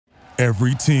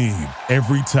Every team,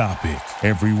 every topic,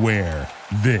 everywhere.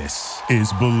 This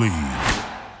is Believe.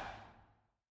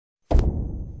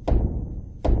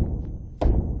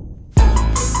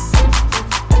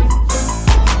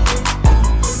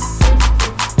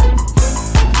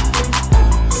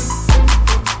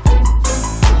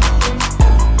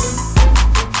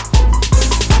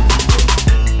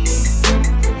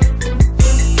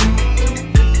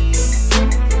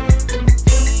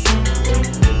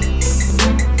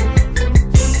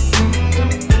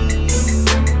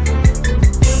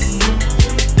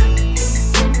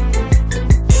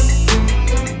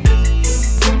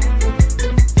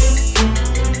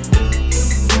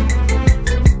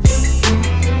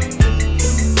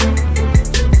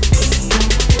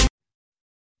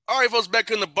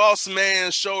 Back in the Boss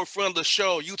Man Show in front of the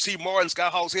show. UT Martin,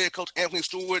 Skyhawks head coach Anthony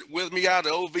Stewart with me out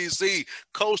of OVC.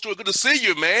 Coach Stewart, good to see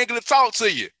you, man. Good to talk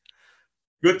to you.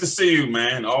 Good to see you,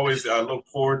 man. Always, I look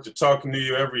forward to talking to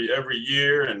you every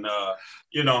year, and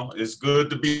it's good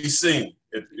to be seen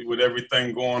with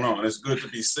everything going on. It's good to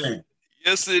be seen.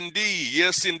 Yes, indeed.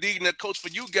 Yes, indeed. Now, Coach, for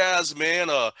you guys,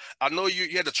 man, I know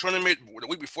you had the tournament the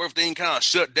week before everything kind of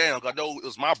shut down. I know it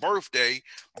was my birthday,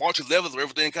 March 11th, where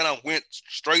everything kind of went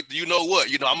straight to you-know-what.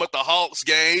 I'm at the Hawks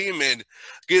game and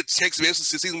get text messages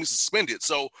the season we suspended.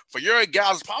 So, for your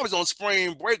guys, it's probably on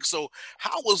spring break. So,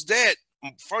 how was that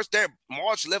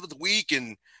March 11th week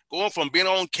and going from being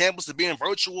on campus to being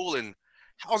virtual? And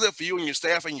how was that for you and your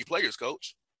staff and your players,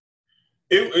 Coach?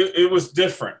 It was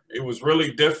different. It was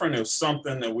really different. It was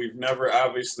something that we've never,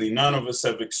 obviously, none of us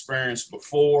have experienced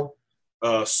before.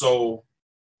 So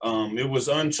it was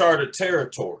uncharted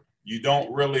territory. You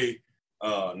don't really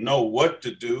know what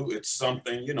to do. It's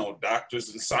something,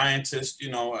 doctors and scientists,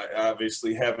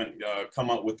 obviously haven't come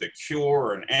up with a cure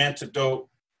or an antidote.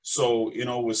 So, it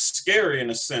was scary in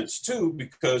a sense, too,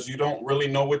 because you don't really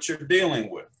know what you're dealing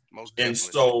with. Most definitely. And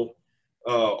so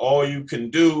all you can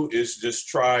do is just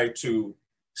try to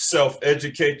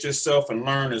self-educate yourself and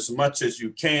learn as much as you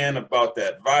can about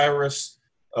that virus,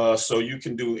 so you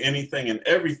can do anything and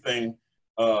everything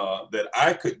that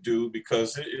I could do,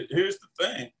 because here's the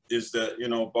thing is that,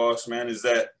 boss man, is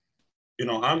that,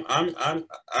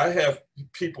 I have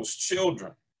people's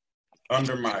children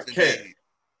under my care.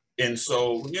 And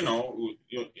so,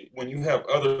 when you have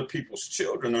other people's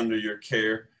children under your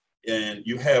care and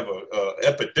you have a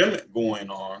epidemic going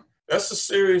on, that's a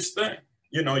serious thing.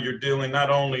 You're dealing not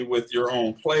only with your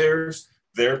own players,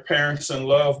 their parents and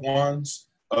loved ones.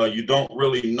 You don't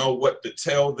really know what to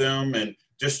tell them, and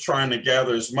just trying to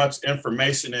gather as much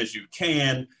information as you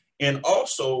can. And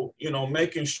also,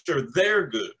 making sure they're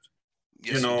good.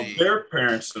 Yes, indeed. Their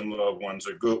parents and loved ones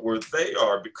are good where they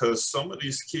are, because some of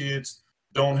these kids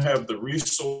don't have the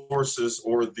resources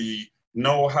or the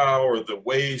know-how or the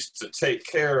ways to take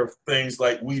care of things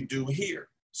like we do here.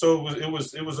 So it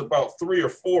was about 3 or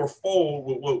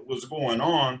 4-fold what was going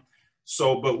on.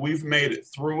 So, but we've made it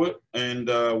through it, and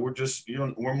we're just,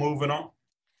 we're moving on.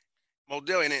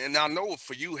 Modell, and I know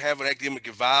for you having an academic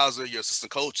advisor, your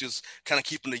assistant coaches, kind of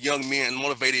keeping the young men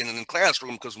motivated in the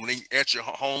classroom, because when they at your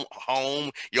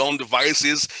home, your own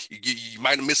devices, you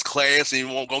might have missed class and you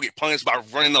won't go get punished by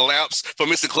running the laps for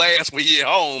missing class when you're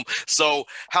at home. So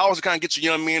how is it kind of get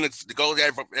your young men to go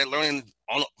at learning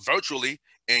virtually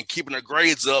and keeping their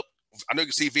grades up? I know you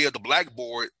can see via the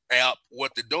Blackboard app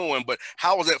what they're doing, but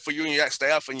how was that for you and your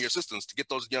staff and your assistants to get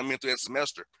those young men through that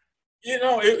semester?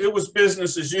 It was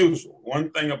business as usual.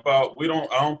 One thing about, I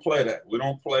don't play that. We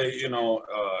don't play,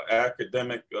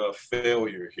 academic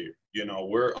failure here.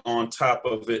 We're on top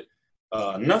of it.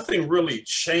 Nothing really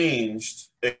changed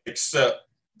except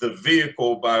the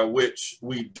vehicle by which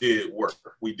we did work.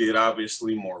 We did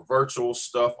obviously more virtual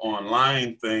stuff,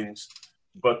 online things,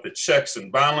 but the checks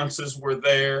and balances were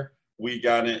there. We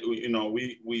got in,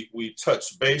 we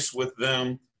touched base with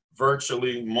them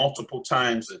virtually multiple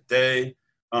times a day.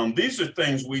 These are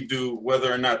things we do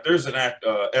whether or not there's an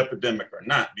epidemic or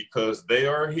not, because they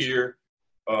are here.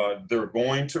 They're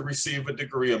going to receive a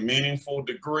degree, a meaningful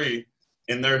degree,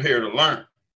 and they're here to learn.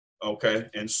 Okay.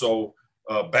 And so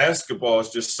basketball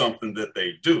is just something that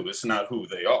they do. It's not who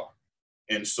they are.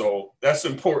 And so that's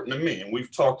important to me. And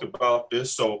we've talked about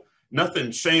this. So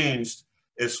nothing changed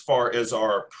as far as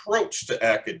our approach to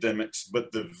academics,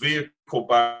 but the vehicle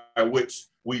by which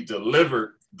we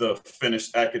delivered the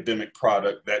finished academic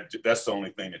product, that's the only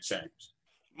thing that changed.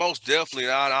 Most definitely.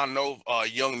 I know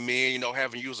young men,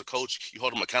 having you as a coach, you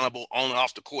hold them accountable on and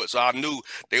off the court. So I knew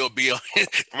they would be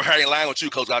right in line with you,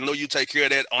 Coach. I know you take care of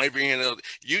that on every end.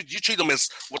 You treat them as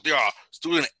what they are,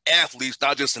 student athletes,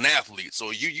 not just an athlete.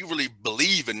 So you really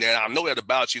believe in that. I know that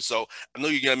about you. So I know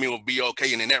your young men will be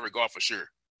okay in that regard for sure.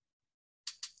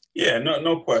 Yeah,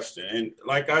 no question. And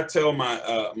like I tell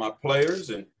my players,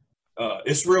 and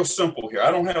it's real simple here.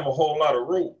 I don't have a whole lot of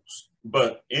rules,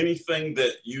 but anything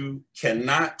that you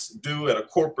cannot do at a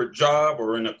corporate job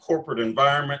or in a corporate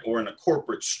environment or in a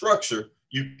corporate structure,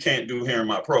 you can't do here in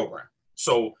my program.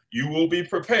 So you will be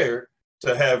prepared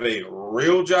to have a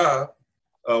real job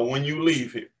when you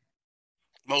leave here.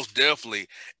 Most definitely.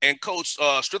 And coach,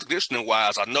 strength conditioning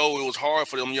wise, I know it was hard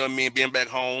for them young men being back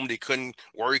home. They couldn't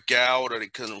work out or they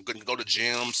couldn't go to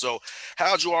gym. So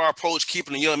how'd you all approach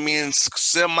keeping the young men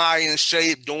semi in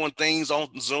shape, doing things on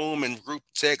Zoom and group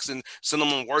text and sending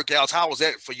them workouts? How was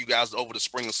that for you guys over the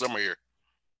spring and summer here?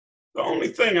 The only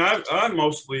thing I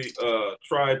mostly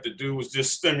tried to do was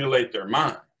just stimulate their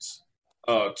minds.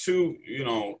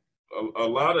 A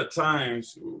lot of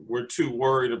times we're too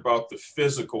worried about the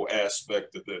physical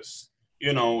aspect of this,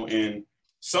 and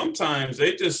sometimes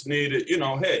they just needed,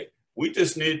 hey, we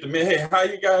just need to, hey, how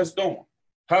you guys doing?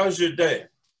 How's your day?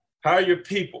 How are your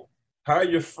people? How are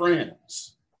your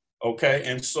friends? Okay.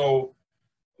 And so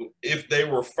if they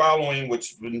were following,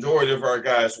 which the majority of our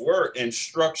guys were,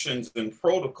 instructions and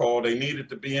protocol, they needed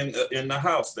to be in the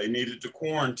house. They needed to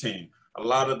quarantine. A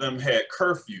lot of them had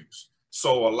curfews.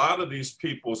 So a lot of these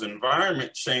people's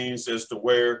environment changed as to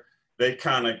where they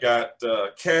kind of got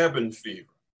cabin fever.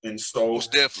 And so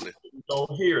Most definitely. go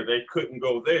here, they couldn't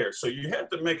go there. So you had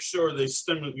to make sure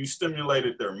you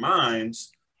stimulated their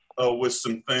minds with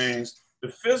some things. The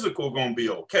physical going to be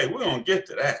okay. We're going to get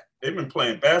to that. They've been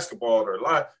playing basketball their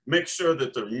life. Make sure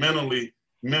that they're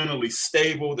mentally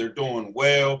stable. They're doing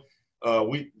well.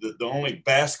 The only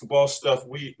basketball stuff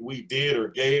we did or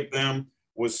gave them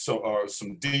was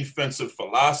some defensive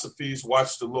philosophies.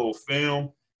 Watch the little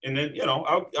film, and then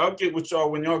I'll get with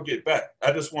y'all when y'all get back.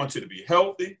 I just want you to be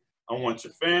healthy. I want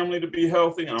your family to be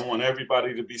healthy, and I want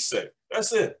everybody to be safe.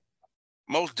 That's it.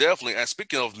 Most definitely. And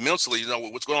speaking of mentally,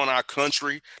 what's going on in our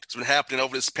country, it's been happening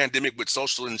over this pandemic with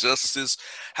social injustices.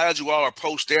 How did you all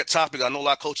approach that topic? I know a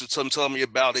lot of coaches telling me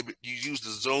about it. You use the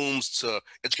Zooms to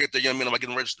educate their young men about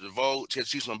getting registered to vote, to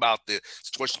teach them about the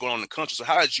situation going on in the country. So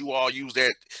how did you all use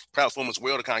that platform as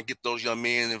well to kind of get those young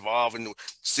men involved in the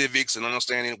civics and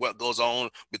understanding what goes on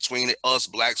between us,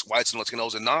 blacks, whites, and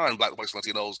Latinos, and non-black, whites, and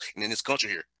Latinos in this country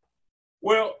here?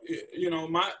 Well,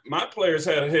 my players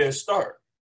had a head start.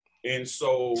 And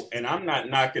so, and I'm not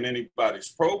knocking anybody's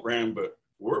program, but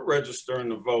we're registering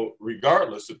to vote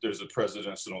regardless if there's a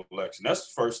presidential election. That's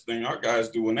the first thing our guys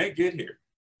do when they get here.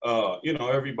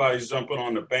 Everybody's jumping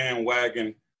on the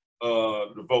bandwagon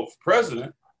to vote for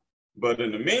president. But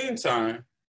in the meantime,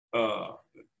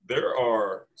 there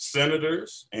are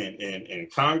senators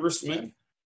and congressmen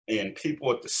and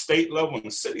people at the state level and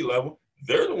the city level.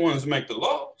 They're the ones who make the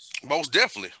laws. Most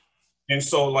definitely. And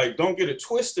so, don't get it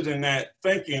twisted in that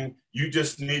thinking you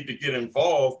just need to get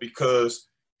involved because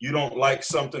you don't like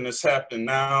something that's happening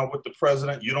now with the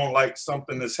president. You don't like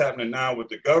something that's happening now with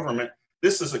the government.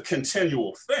 This is a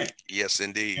continual thing. Yes,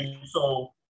 indeed. And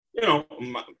so,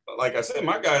 like I said,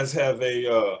 my guys have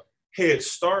a head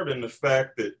start in the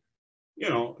fact that,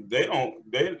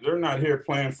 they're not here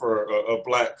playing for a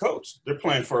black coach. They're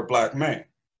playing for a black man.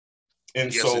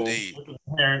 And yes, so indeed. there's an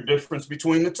inherent difference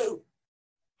between the two.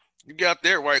 You got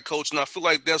that right, coach. And I feel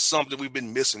like that's something we've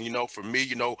been missing. For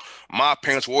me, my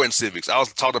parents were in civics. I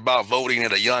was taught about voting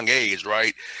at a young age,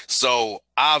 right? So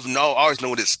I always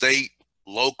know that state,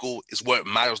 local is what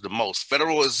matters the most.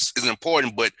 Federal is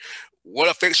important, but what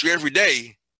affects you every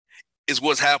day is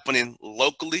what's happening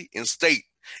locally in state.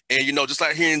 And, just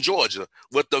like here in Georgia,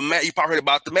 you probably heard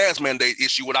about the mask mandate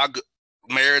issue with our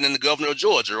mayor and the governor of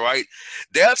Georgia, right?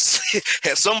 That's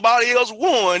had somebody else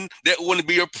won, that wouldn't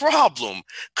be a problem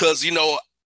because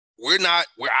we're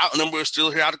outnumbered, we're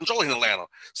still here out of control in Atlanta.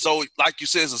 So, like you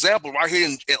said, as an example, right here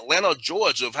in Atlanta,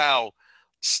 Georgia, of how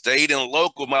state and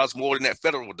local matters more than that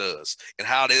federal does, and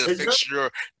how that affects your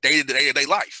day-to-day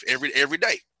life every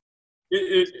day.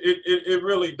 It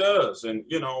really does, and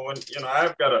when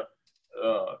I've got a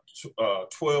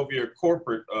 12-year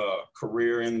corporate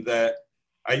career in that.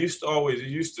 I used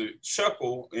to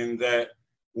chuckle in that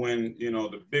when,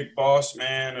 the big boss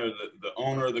man or the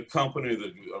owner of the company,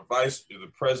 the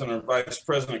president or vice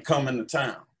president come into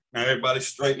town. Now everybody's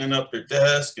straightening up their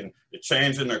desk and they're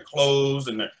changing their clothes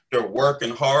and they're working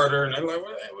harder. And they're like,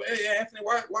 hey, Anthony,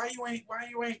 why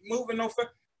you ain't moving no fast?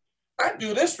 I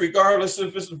do this regardless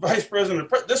if it's the vice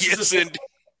president or Yes, indeed.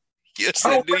 Yes,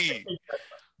 indeed.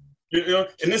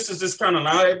 And this is just kind of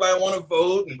now everybody want to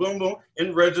vote and boom, boom,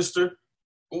 and register.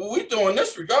 We're doing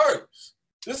this regardless.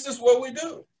 This is what we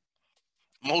do.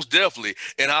 Most definitely.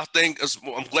 And I think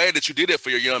I'm glad that you did it for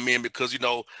your young men because,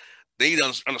 they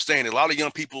understand a lot of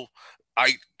young people,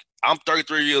 I'm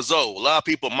 33 years old. A lot of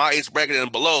people my age bracket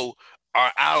and below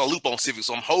are out of the loop on civics.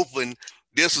 So I'm hoping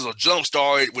this is a jump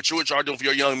start, what you're doing for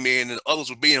your young men, and others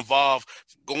will be involved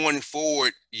going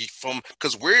forward from,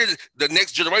 because we're the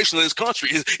next generation of this country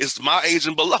is my age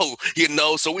and below,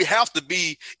 so we have to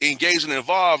be engaged and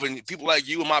involved, and people like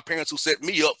you and my parents who set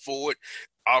me up for it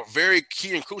are very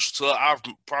key and crucial to our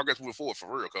progress moving forward,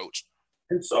 for real, Coach.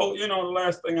 And so, the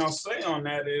last thing I'll say on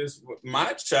that is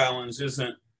my challenge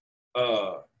isn't,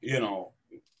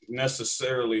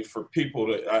 necessarily for people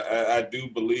to, I do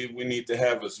believe we need to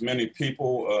have as many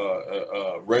people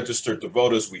registered to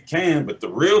vote as we can. But the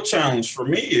real challenge for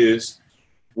me is,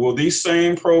 will these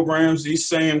same programs, these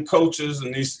same coaches,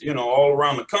 and these, all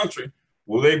around the country,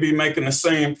 will they be making the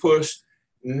same push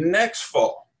next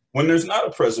fall when there's not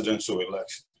a presidential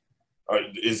election? Or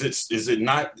is it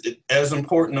not as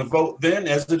important to vote then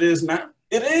as it is now?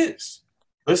 It is.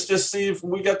 Let's just see if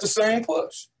we got the same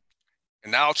push.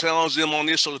 And I'll challenge them on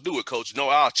this show to do it, Coach.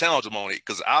 I'll challenge them on it,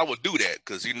 because I would do that.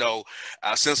 Because,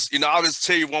 I'll just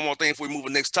tell you one more thing before we move to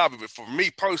the next topic. But for me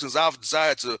personally, since I've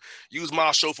decided to use my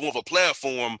show for more of a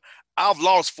platform, I've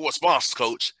lost 4 sponsors,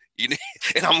 Coach.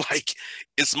 And I'm like,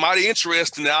 it's mighty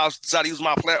interesting that I've decided to use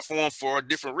my platform for a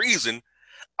different reason.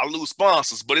 I lose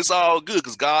sponsors, but it's all good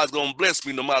because God's going to bless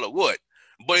me no matter what.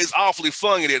 But it's awfully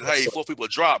funny that, hey, 4 people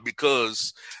dropped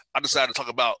because I decided to talk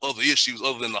about other issues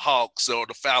other than the Hawks or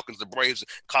the Falcons, the Braves,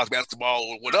 college basketball,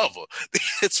 or whatever.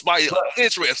 It's mighty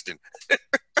interesting.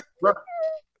 Right.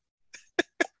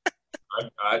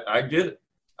 I get it.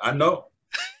 I know.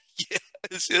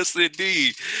 Yes,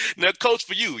 indeed. Now, Coach,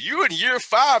 for you're in year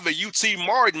 5 at UT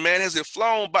Martin, man. Has it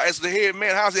flown by as the head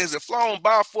man? Has it flown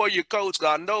by for you, Coach?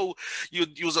 I know you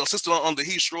was an assistant on the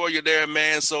Heat Destroyer there,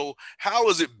 man. So how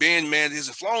has it been, man? Has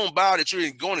it flown by that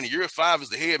you're going in year 5 as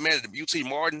the head man at the UT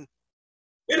Martin?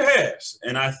 It has.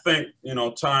 And I think,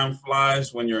 time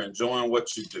flies when you're enjoying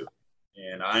what you do.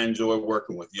 And I enjoy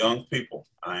working with young people.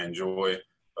 I enjoy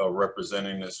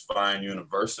representing this fine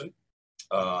university.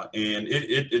 And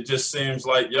it just seems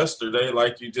like yesterday,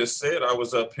 like you just said, I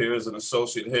was up here as an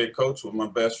associate head coach with my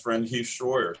best friend, Heath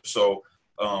Schroyer. So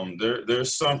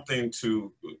there's something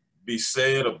to be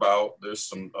said about, there's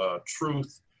some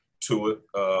truth to it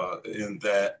in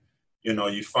that,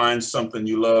 you find something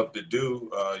you love to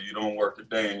do, you don't work a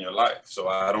day in your life. So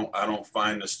I don't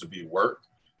find this to be work.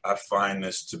 I find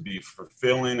this to be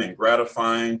fulfilling and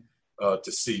gratifying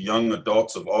to see young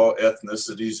adults of all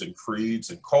ethnicities and creeds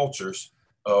and cultures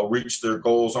reach their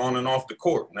goals on and off the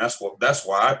court, and that's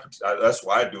why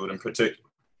I do it in particular.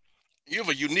 You have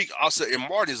a unique, also, and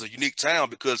Martin is a unique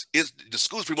town because it's the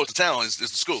school's pretty much the town is the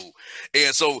school,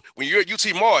 and so when you're at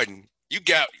UT Martin, you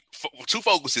got 2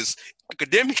 focuses: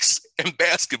 academics and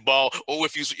basketball, or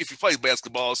if you play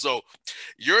basketball. So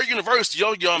your university,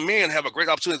 your young men have a great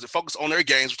opportunity to focus on their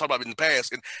games we talked about in the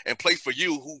past and play for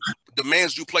you, who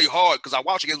demands you play hard. Because I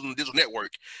watch games on the digital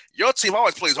network, your team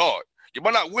always plays hard. You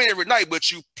might not win every night,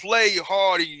 but you play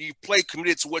hard and you play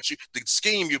committed to the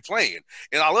scheme you're playing.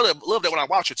 And I love that when I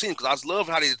watch your team, because I just love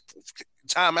how they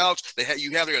timeouts,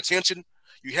 you have their attention.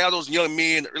 You have those young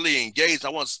men really engaged. I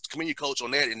want to commend you, Coach,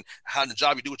 on that and how the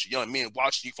job you do with your young men,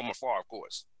 watching you from afar, of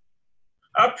course.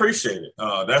 I appreciate it.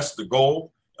 That's the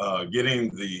goal. Getting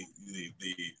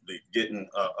getting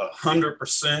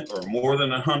 100% or more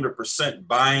than 100%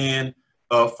 buy-in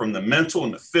from the mental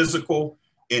and the physical,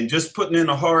 and just putting in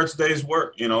a hard day's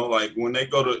work. Like when they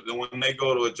go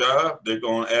to a job, they're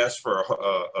going to ask for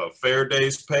a fair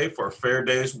day's pay for a fair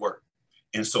day's work.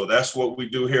 And so that's what we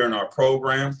do here in our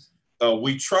program.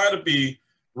 We try to be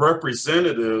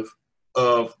representative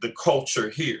of the culture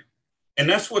here. And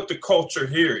that's what the culture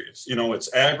here is.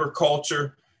 It's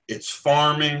agriculture, it's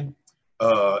farming,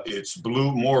 it's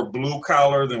more blue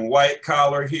collar than white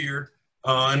collar here.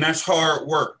 And that's hard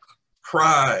work,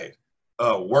 pride,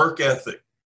 work ethic,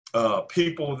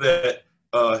 people that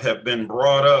have been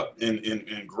brought up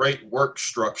in great work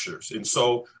structures. And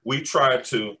so we try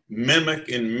to mimic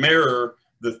and mirror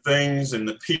the things and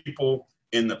the people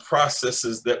and the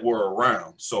processes that we're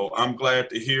around. So I'm glad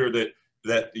to hear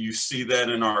that you see that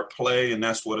in our play, and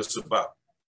that's what it's about.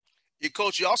 Yeah,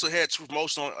 Coach, you also had 2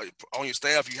 promotions on your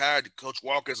staff. You hired Coach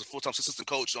Walker as a full-time assistant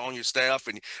coach on your staff,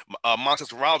 and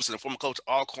Montez Robinson, a former coach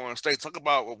at Alcorn State. Talk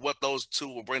about what those 2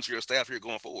 will bring to your staff here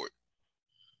going forward.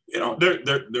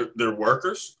 They're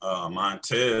workers.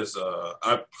 Montez,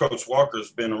 Coach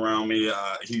Walker's been around me.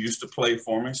 He used to play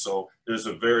for me, so there's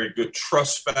a very good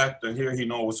trust factor here. He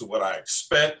knows what I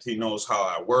expect. He knows how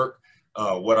I work,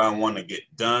 what I want to get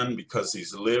done, because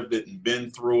he's lived it and been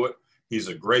through it. He's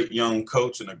a great young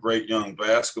coach and a great young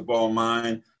basketball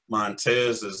mind.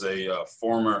 Montez is a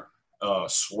former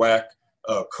SWAC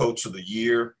Coach of the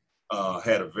Year.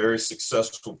 had a very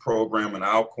successful program in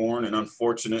Alcorn, and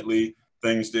unfortunately,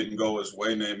 things didn't go his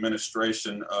way in the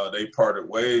administration. They parted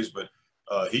ways, but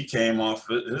he came off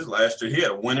his last year. He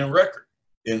had a winning record.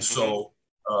 And so,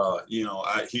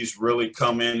 he's really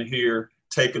come in here,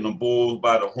 taking the Bulls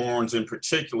by the horns, in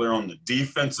particular on the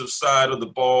defensive side of the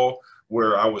ball,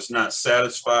 where I was not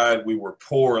satisfied. We were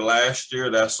poor last year.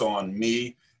 That's on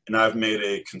me. And I've made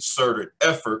a concerted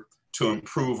effort to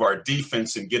improve our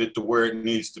defense and get it to where it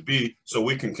needs to be so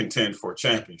we can contend for a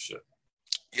championship.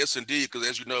 Yes, indeed, because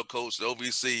as you know, Coach, the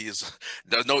OVC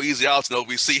there's no easy outs in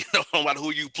OVC, no matter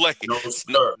who you play. No,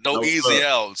 sir. No easy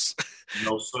outs.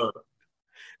 No, sir.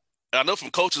 I know from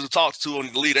coaches to talk to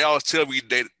in the league, they always tell me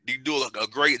that you do a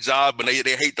great job, and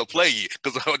they hate to play you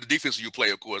because of the defense you play.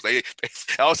 Of course, they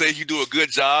always say you do a good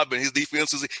job, and his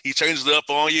defenses he changes it up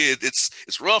on you.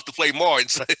 It's rough to play Martin.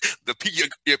 So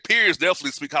your peers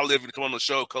definitely speak highly of you to come on the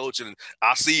show, Coach, and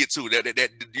I see it too. That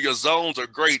your zones are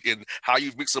great and how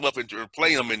you mix them up and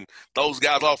play them, and those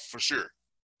guys off for sure.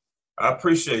 I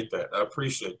appreciate that.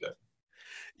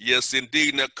 Yes,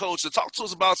 indeed. Now, Coach, talk to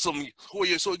us about who are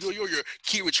your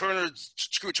key returners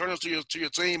to your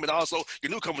team, and also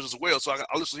your newcomers as well. So our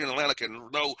listeners here in Atlanta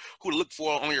can know who to look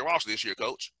for on your roster this year,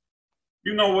 Coach.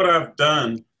 You know what I've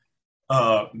done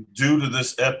due to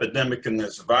this epidemic and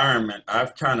this environment,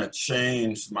 I've kind of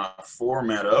changed my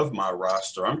format of my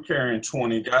roster. I'm carrying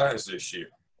 20 guys this year.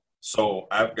 So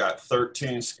I've got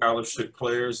 13 scholarship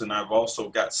players, and I've also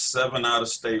got 7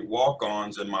 out-of-state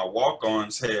walk-ons, and my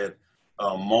walk-ons had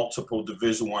multiple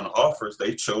Division I offers.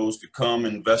 They chose to come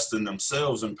invest in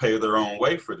themselves and pay their own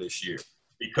way for this year,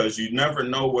 because you never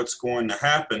know what's going to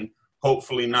happen.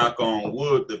 Hopefully, knock on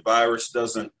wood, the virus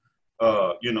doesn't,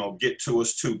 get to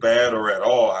us too bad or at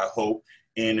all, I hope.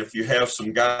 And if you have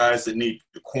some guys that need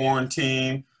to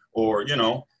quarantine, or,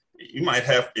 you might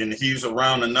have, and he's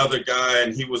around another guy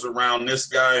and he was around this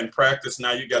guy in practice,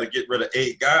 now you got to get rid of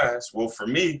 8 guys. Well, for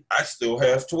me, I still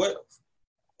have 12.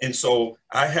 And so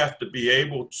I have to be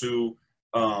able to,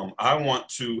 I don't want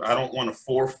to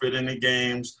forfeit any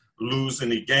games, lose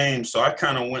any games. So I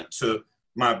kind of went to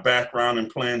my background in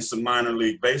playing some minor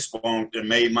league baseball and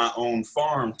made my own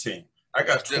farm team. I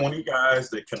got 20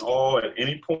 guys that can all at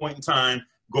any point in time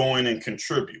go in and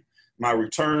contribute. My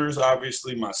returners,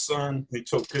 obviously, my son, he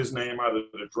took his name out of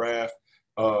the draft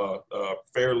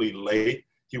fairly late.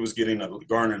 He was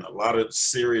garnering a lot of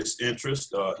serious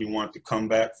interest. He wanted to come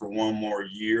back for one more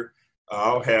year.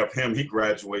 I'll have him. He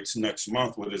graduates next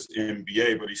month with his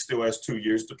MBA, but he still has 2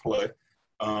 years to play.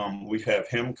 We have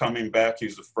him coming back.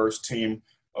 He's the first team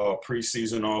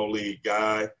preseason all-league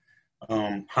guy.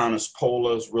 Hannes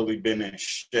Pola's really been in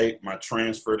shape. My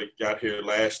transfer that got here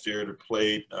last year to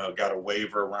play, got a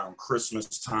waiver around Christmas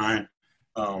time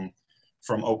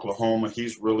from Oklahoma.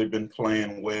 He's really been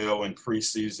playing well in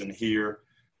preseason here.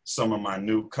 Some of my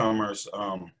newcomers,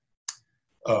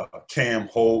 Cam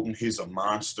Holden, he's a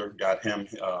monster. Got him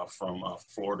from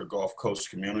Florida Gulf Coast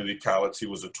Community College. He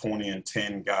was a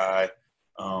 20-10 guy.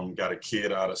 Got a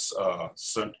kid out of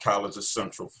College of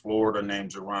Central Florida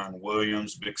named Jerron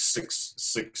Williams, big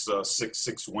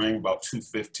 6'6" wing, about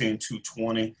 215,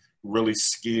 220, really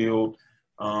skilled.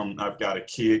 I've got a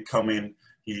kid coming.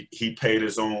 He paid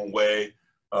his own way.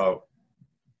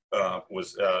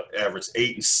 Was averaged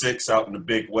 8 and 6 out in the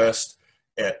Big West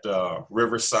at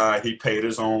Riverside. He paid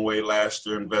his own way last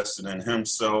year, invested in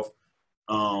himself.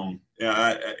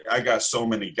 I got so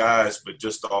many guys, but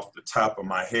just off the top of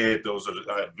my head, those are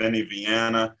Vinny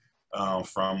Viana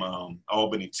from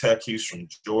Albany Tech. He's from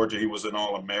Georgia. He was an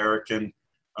All-American.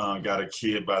 Got a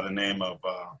kid by the name of,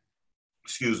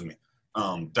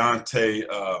 Dante,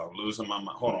 losing my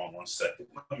mind. Hold on one second.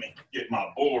 Let me get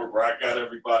my board where I got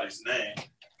everybody's name.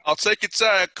 I'll take your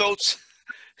time, Coach.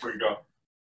 Here we go.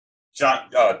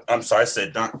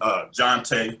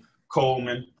 Jonte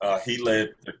Coleman. He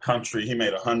led the country. He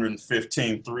made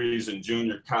 115 threes in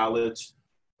junior college.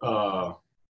 Got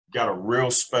a real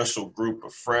special group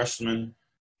of freshmen.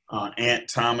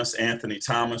 Anthony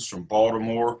Thomas from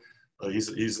Baltimore. He's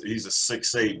a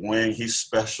 6'8" wing. He's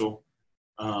special.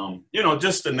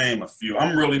 Just to name a few.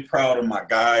 I'm really proud of my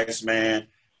guys, man.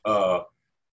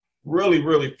 Really,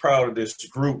 really proud of this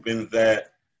group in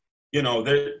that,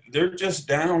 they're just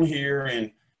down here,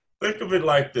 and think of it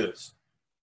like this.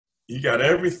 You got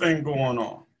everything going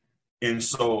on. And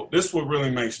so this is what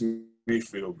really makes me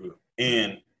feel good.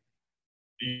 And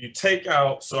you take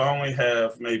out, so I only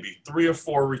have maybe 3 or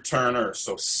 4 returners,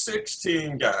 so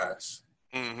 16 guys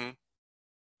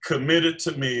committed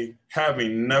to me,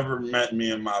 having never met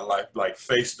me in my life, like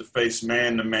face-to-face,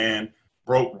 man-to-man,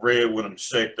 broke bread with them,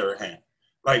 shake their hand.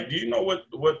 Like, do you know what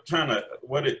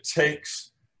it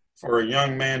takes for a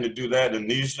young man to do that, and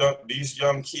these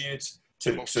young kids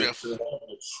to have the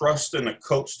trust in a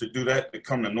coach to do that, to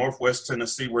come to Northwest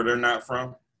Tennessee where they're not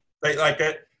from. They like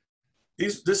that.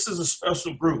 This is a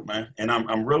special group, man, and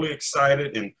I'm really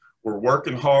excited, and we're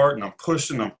working hard, and I'm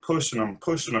pushing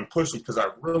because I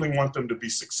really want them to be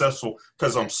successful,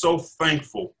 because I'm so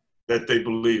thankful that they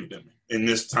believed in me in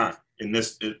this time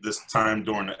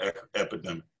during the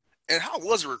epidemic. And how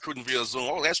was it recruiting via Zoom?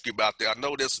 I want to ask you about that. I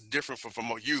know that's different from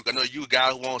you. I know you a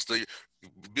guy who wants to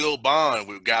build bond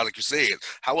with guys like you said.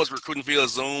 How was recruiting via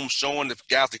Zoom, showing the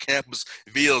guys the campus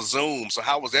via Zoom? So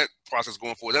how was that process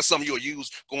going forward? That's something you'll use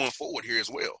going forward here as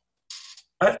well.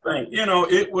 I think,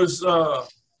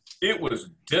 it was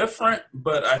different,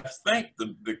 but I think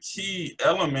the key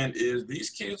element is these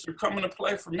kids are coming to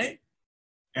play for me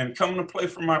and coming to play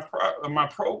for my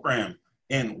program,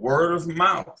 in word of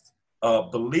mouth.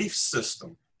 Belief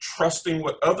system, trusting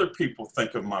what other people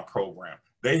think of my program.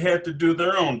 They had to do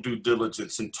their own due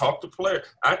diligence and talk to players.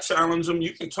 I challenge them.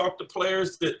 You can talk to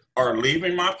players that are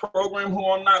leaving my program who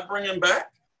I'm not bringing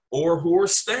back, or who are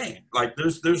staying. Like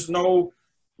there's no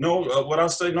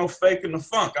faking the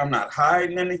funk. I'm not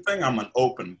hiding anything. I'm an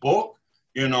open book.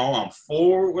 I'm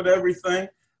forward with everything.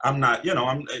 I'm not.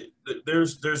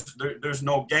 There's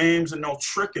no games and no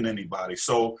tricking anybody.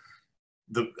 So.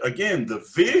 The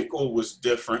vehicle was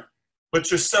different, but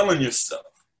you're selling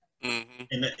yourself. Mm-hmm.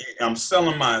 And I'm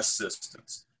selling my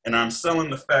assistants, and I'm selling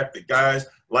the fact that guys,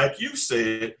 like you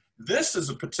said, this is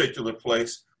a particular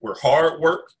place where hard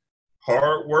work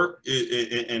and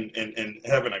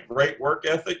having a great work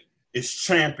ethic is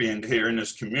championed here in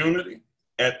this community,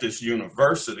 at this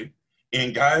university,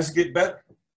 and guys get better.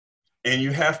 And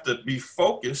you have to be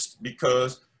focused,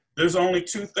 because there's only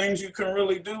two things you can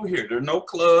really do here. There are no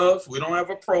clubs. We don't have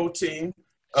a pro team.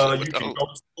 You can go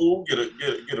to school,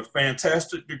 get a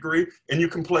fantastic degree, and you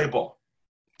can play ball.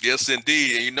 Yes,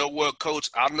 indeed. And you know what, Coach?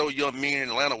 I know young men in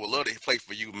Atlanta would love to play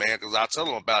for you, man, because I tell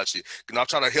them about you. I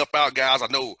try to help out guys. I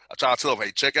try to tell them,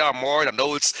 hey, check out Martin. I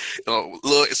know it's a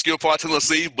little skill part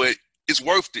Tennessee, but it's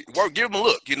worth it. Give them a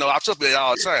look. I tell them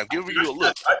all the time. Give you a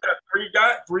look. I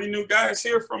got three new guys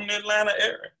here from the Atlanta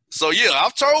area. So, yeah,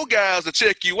 I've told guys to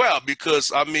check you out, because,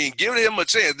 give him a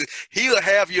chance. He'll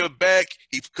have your back.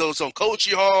 He's going to coach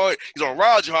you hard. He's going to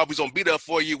ride you hard. He's going to be there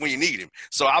for you when you need him.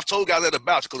 So I've told guys that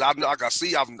about you, because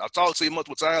I've talked to you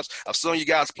multiple times. I've seen you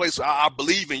guys play. So I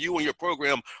believe in you and your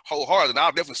program wholeheartedly. And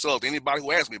I'll definitely sell to anybody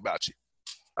who asks me about you.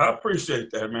 I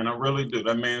appreciate that, man. I really do.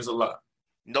 That means a lot.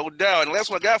 No doubt. And that's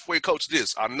what I got for you, Coach,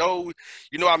 this. I know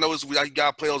you got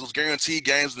to play those guaranteed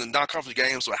games and the non-conference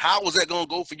games. So how is that going to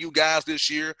go for you guys this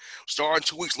year, starting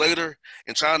 2 weeks later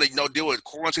and trying to, deal with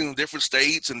quarantine in different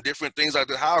states and different things like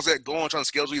that? How's that going, trying to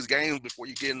schedule these games before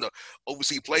you get in the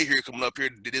overseas play here coming up here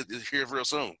real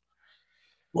soon?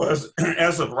 Well,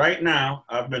 as of right now,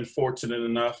 I've been fortunate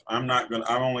enough. I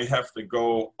only have to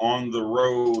go on the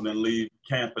road and leave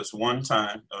campus one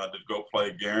time to go play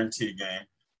a guaranteed game.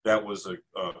 That was a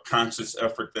conscious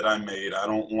effort that I made.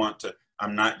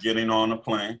 I'm not getting on a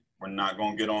plane. We're not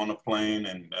going to get on a plane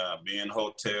and be in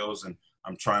hotels. And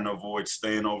I'm trying to avoid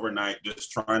staying overnight,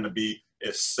 just trying to be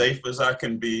as safe as I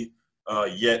can be,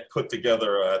 yet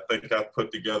I think I've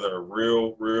put together a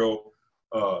real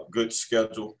good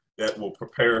schedule that will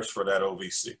prepare us for that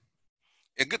OVC.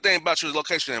 A good thing about your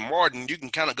location in Martin, you can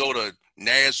kind of go to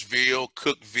Nashville,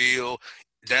 Cookeville,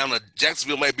 down to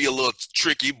Jacksonville may be a little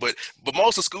tricky, but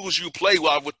most of the schools you play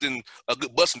are within a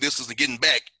good busing distance and getting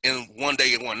back in one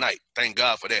day and one night. Thank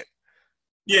God for that.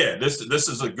 Yeah, this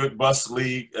is a good bus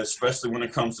league, especially when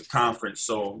it comes to conference.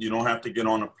 So you don't have to get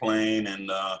on a plane, and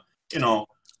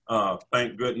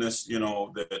thank goodness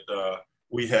that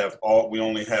we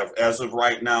only have, as of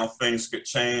right now, things could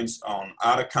change.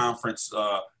 Out of conference,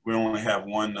 we only have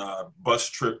one bus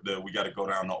trip that we got to go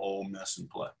down to Ole Miss and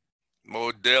play.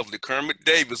 More definitely. Kermit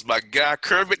Davis, my guy,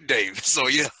 Kermit Davis. So,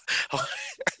 yeah,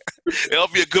 that'll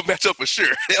be a good matchup for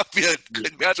sure. That'll be a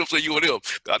good matchup for you and him.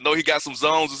 I know he got some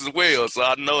zones as well, so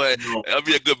I know that'll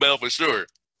be a good battle for sure.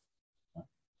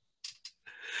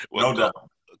 Well, no doubt.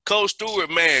 Coach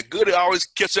Stewart, man, good to always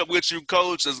catch up with you,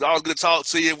 Coach. It's always good to talk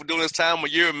to you. We're doing this time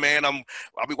of year, man. I'll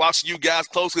be watching you guys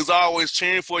closely as always,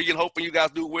 cheering for you and hoping you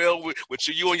guys do well with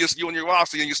you and your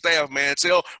roster and your staff, man.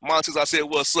 Tell Montez I said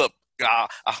what's up.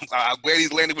 I'm glad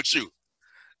he's landed with you.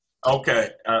 Okay.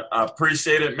 I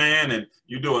appreciate it, man. And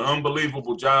you do an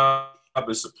unbelievable job.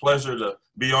 It's a pleasure to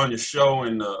be on your show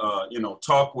and,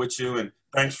 talk with you. And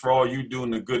thanks for all you do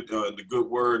and the good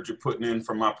words you're putting in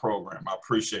for my program. I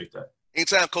appreciate that.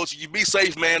 Anytime, Coach. You be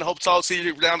safe, man. Hope to talk to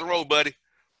you down the road, buddy.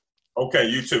 Okay,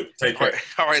 you too. Take care.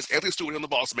 All right. It's Anthony Stewart on the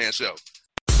Boss Man Show.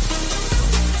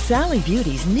 Sally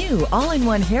Beauty's new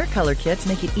all-in-one hair color kits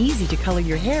make it easy to color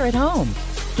your hair at home.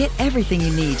 Get everything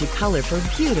you need to color for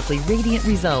beautifully radiant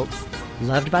results.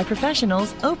 Loved by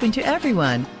professionals, open to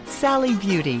everyone. Sally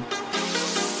Beauty.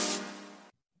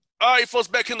 All right, folks,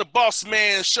 back in the Boss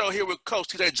Man Show here with Coach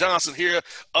T.J. Johnson here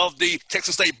of the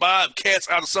Texas State Bobcats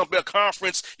out of the Sun Belt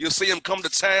Conference. You'll see him come to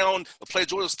town to play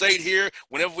Georgia State here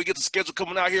whenever we get the schedule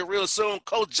coming out here real soon.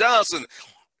 Coach Johnson,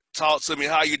 talk to me.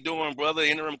 How you doing, brother?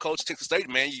 Interim coach Texas State,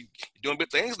 man. You doing big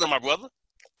things now, my brother.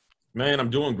 Man, I'm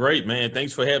doing great, man.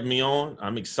 Thanks for having me on.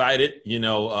 I'm excited.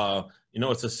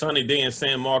 It's a sunny day in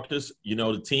San Marcos.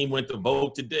 The team went to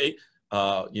vote today.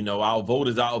 Our vote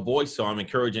is our voice, so I'm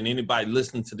encouraging anybody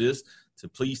listening to this to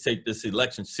please take this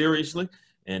election seriously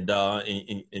and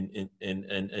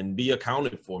be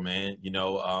accounted for, man.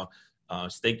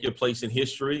 Stake your place in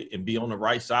history and be on the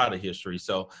right side of history.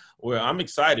 So I'm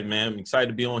excited, man. I'm excited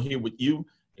to be on here with you,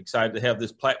 excited to have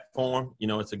this platform.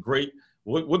 It's a great –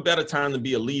 what better time to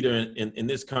be a leader in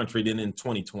this country than in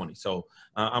 2020? So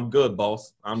I'm good,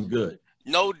 boss. I'm good.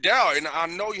 No doubt, and I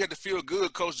know you had to feel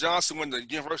good, Coach Johnson, when the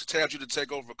university tabbed you to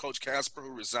take over Coach Casper,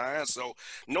 who resigned. So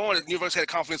knowing that the university had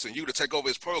confidence in you to take over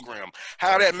his program,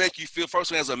 how did that make you feel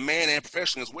personally as a man and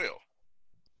professional as well?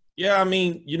 Yeah, I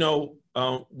mean, we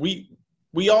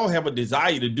all have a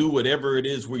desire to do whatever it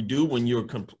is we do when you've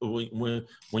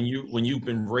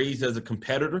been raised as a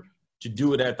competitor, to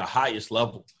do it at the highest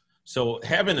level. So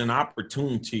having an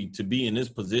opportunity to be in this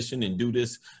position and do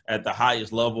this at the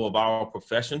highest level of our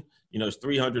profession, it's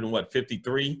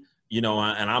 353, and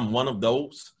I'm one of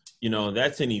those,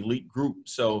 that's an elite group.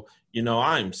 So,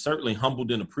 I'm certainly humbled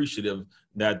and appreciative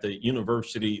that the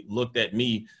university looked at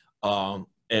me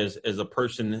as a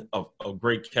person of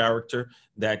great character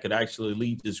that could actually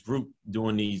lead this group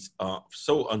during these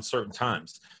so uncertain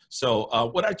times. So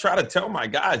what I try to tell my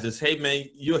guys is, hey, man,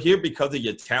 you're here because of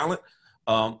your talent,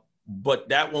 but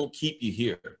that won't keep you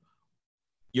here.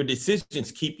 Your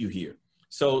decisions keep you here.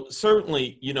 So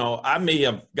certainly, I may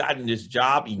have gotten this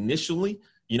job initially,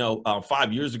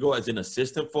 5 years ago as an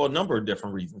assistant for a number of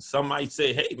different reasons. Some might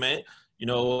say, hey, man,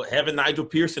 having Nigel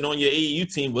Pearson on your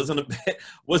AAU team wasn't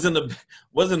a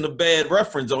bad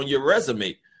reference on your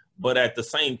resume. But at the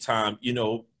same time,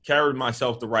 carried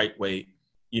myself the right way,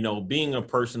 being a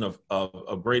person of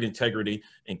great integrity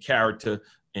and character,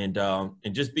 and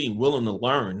just being willing to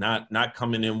learn, not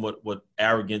coming in with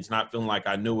arrogance, not feeling like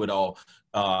I knew it all.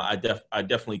 I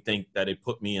definitely think that it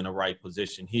put me in the right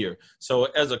position here. So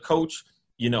as a coach,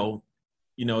 it's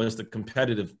the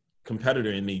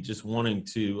competitor in me, just wanting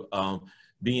to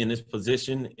be in this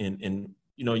position, and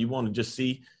you want to just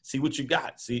see what you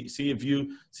got, see if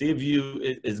you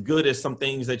as good as some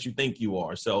things that you think you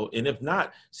are. So, and if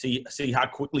not, see how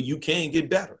quickly you can get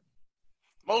better.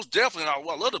 Most definitely.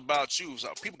 What I love about you is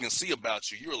people can see about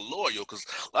you. You're loyal, because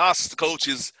lots of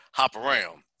coaches hop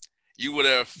around. You were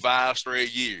there 5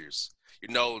 straight years.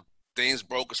 Things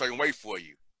broke a certain way for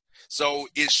you. So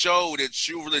it showed that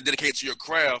you really dedicated to your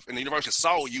craft, and the university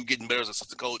saw you getting better as an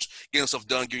assistant coach, getting stuff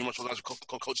done, giving much more to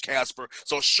Coach Casper.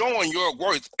 So showing your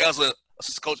worth as an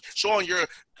assistant coach, showing your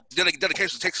dedication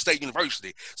to Texas State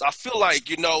University. So I feel like,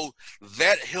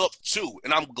 that helped too.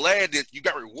 And I'm glad that you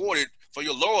got rewarded for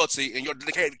your loyalty and your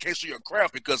dedication to your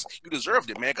craft, because you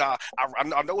deserved it, man. I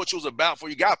know what you was about before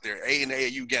you got there, in the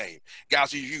AAU game.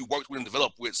 Guys you worked with and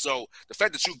developed with. So the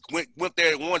fact that you went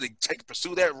there and wanted to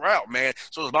pursue that route, man,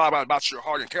 so it's about your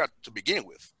heart and character to begin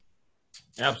with.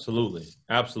 Absolutely.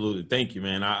 Thank you,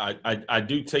 man. I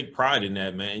do take pride in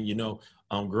that, man.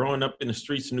 Growing up in the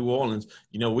streets of New Orleans,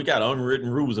 we got unwritten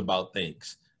rules about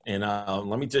things. And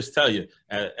let me just tell you,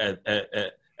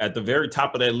 at the very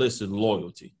top of that list is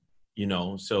loyalty.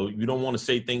 So you don't want to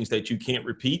say things that you can't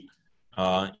repeat.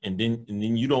 And then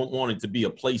you don't want it to be a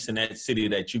place in that city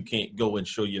that you can't go and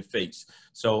show your face.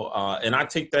 So, and I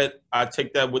take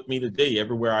that with me today,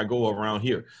 everywhere I go around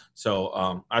here.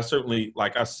 So I certainly,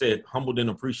 like I said, humbled and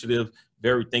appreciative,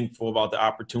 very thankful about the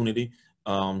opportunity.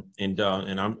 And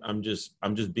I'm just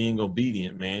being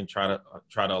obedient, man. Try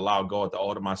to allow God to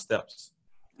order my steps.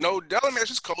 No doubt, man.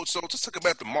 Just coach. So just talk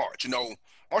about the March.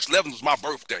 March 11th was my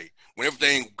birthday when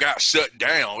everything got shut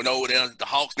down. The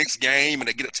Hawks next game, and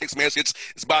they get a text message.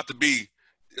 It's about to be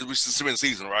the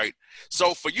season, right?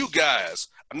 So for you guys,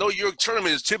 I know your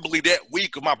tournament is typically that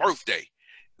week of my birthday.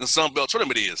 The Sun Belt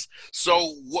tournament is.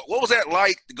 So what was that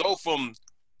like to go from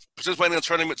participating in a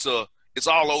tournament to it's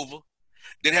all over,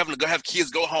 then having to go have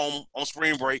kids go home on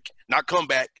spring break, not come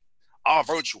back, all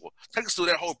virtual? Take us through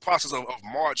that whole process of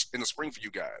March in the spring for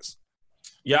you guys.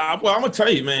 Yeah, well, I'm going to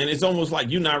tell you, man, it's almost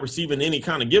like you're not receiving any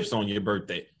kind of gifts on your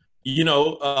birthday.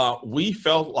 We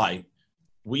felt like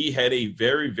we had a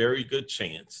very, very good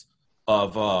chance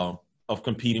of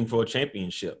competing for a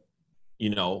championship.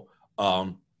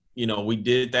 We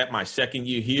did that my second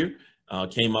year here,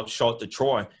 came up short to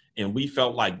Troy, and we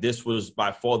felt like this was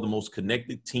by far the most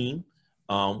connected team.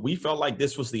 We felt like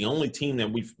this was the only team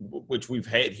that we've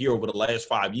had here over the last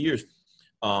 5 years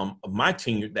of my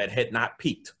tenure that had not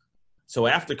peaked. So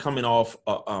after coming off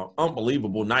an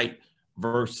unbelievable night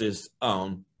versus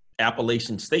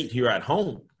Appalachian State here at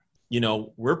home,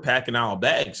 we're packing our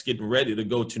bags, getting ready to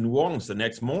go to New Orleans the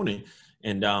next morning.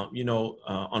 And,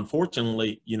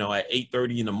 unfortunately, at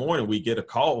 8:30 in the morning, we get a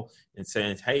call and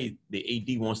saying, hey, the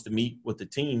AD wants to meet with the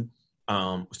team.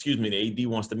 The AD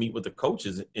wants to meet with the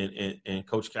coaches in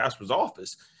Coach Casper's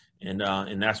office. And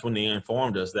that's when they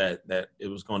informed us that it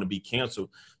was going to be canceled.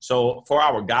 So for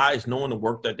our guys, knowing the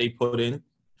work that they put in,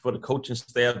 for the coaching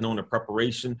staff, knowing the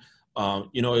preparation,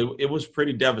 it was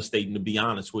pretty devastating, to be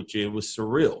honest with you. It was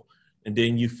surreal. And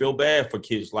then you feel bad for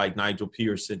kids like Nigel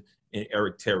Pearson and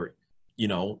Eric Terry,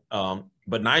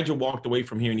 but Nigel walked away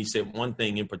from here and he said one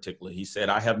thing in particular. He said,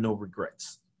 I have no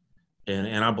regrets.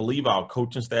 And I believe our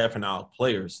coaching staff and our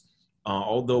players,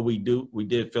 although we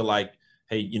did feel like,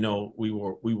 hey, we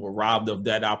were robbed of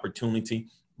that opportunity,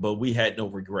 but we had no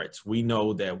regrets. We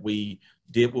know that we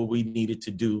did what we needed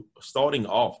to do. Starting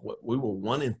off, we were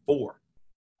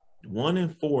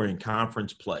 1-4 in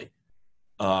conference play.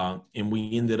 And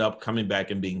we ended up coming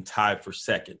back and being tied for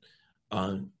second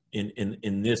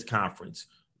in this conference,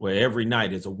 where every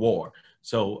night is a war.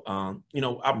 So, I'm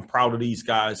proud of these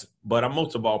guys, but I'm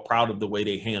most of all proud of the way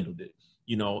they handled it.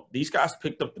 These guys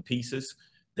picked up the pieces.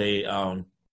 They,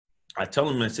 I tell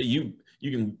them, I say, you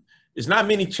can, there's not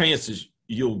many chances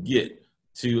you'll get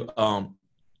to,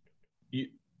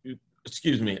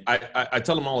 excuse me. I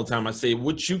tell them all the time, I say,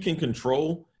 what you can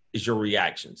control is your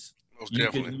reactions.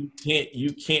 You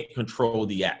can't control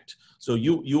the act. So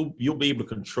you'll be able to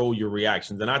control your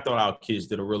reactions. And I thought our kids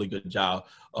did a really good job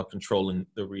of controlling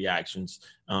the reactions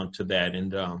to that.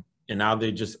 And now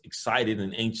they're just excited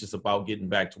and anxious about getting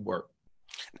back to work.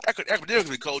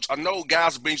 Academically, Coach, I know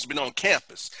guys have been on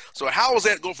campus. So how does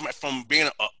that go from being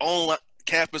an online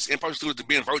campus in-person student to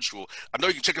being virtual? I know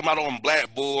you can check them out on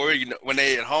Blackboard, when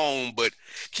they're at home, but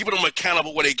keeping them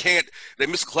accountable where they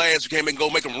miss class, you can't go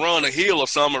make them run a hill or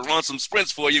something, or run some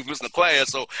sprints for you if missing a class.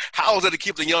 So how is that to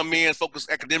keep the young men focused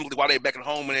academically while they're back at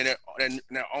home and in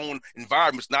their own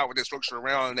environments, not with their structure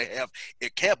around and they have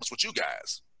at campus with you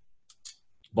guys?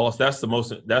 Boss, that's the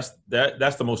most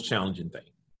challenging thing.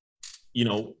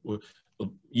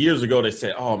 Years ago, they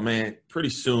said, "Oh man, pretty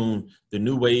soon the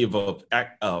new wave of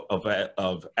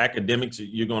academics,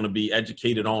 you're going to be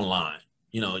educated online."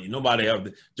 Nobody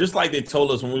ever, just like they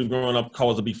told us when we was growing up,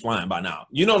 cars will be flying by now.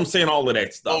 You know what I'm saying? All of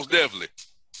that stuff. Most definitely.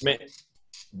 Man,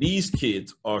 these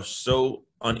kids are so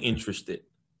uninterested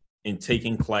in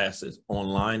taking classes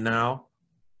online now.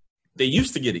 They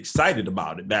used to get excited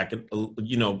about it back,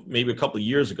 maybe a couple of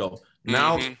years ago.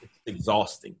 Now it's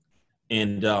exhausting,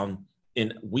 and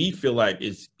we feel like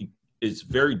it's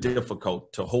very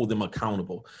difficult to hold them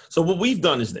accountable. So what we've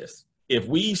done is this. If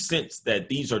we sense that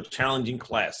these are challenging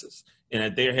classes and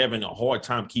that they're having a hard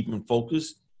time keeping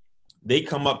focused, they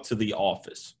come up to the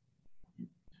office.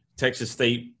 Texas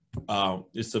State,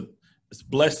 it's a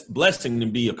blessing to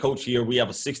be a coach here. We have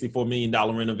a $64 million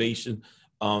renovation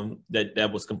that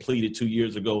was completed 2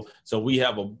 years ago. So we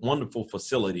have a wonderful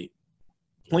facility.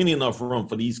 Plenty enough room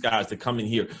for these guys to come in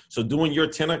here. So during your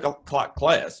 10 o'clock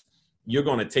class, you're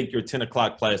going to take your 10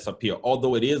 o'clock class up here,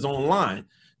 although it is online,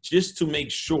 just to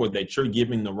make sure that you're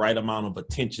giving the right amount of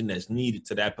attention that's needed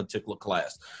to that particular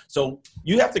class. So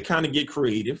you have to kind of get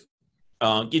creative,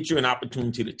 get you an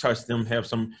opportunity to touch them, have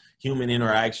some human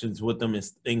interactions with them and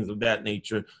things of that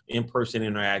nature, in-person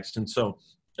interaction. So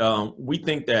we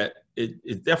think that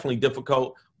it's definitely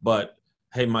difficult, but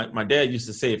hey, my dad used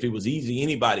to say if it was easy,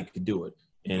 anybody could do it.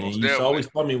 And he used to always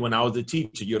tell me when I was a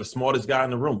teacher, you're the smartest guy in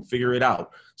the room, figure it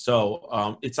out.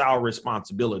 So it's our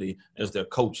responsibility as their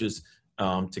coaches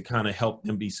to kind of help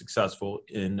them be successful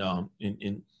and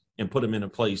put them in a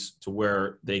place to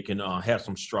where they can have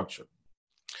some structure.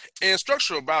 And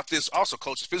structure about this also,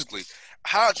 Coach, physically,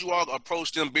 how did you all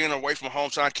approach them being away from home,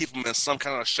 trying to keep them in some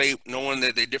kind of shape, knowing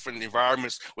that they're different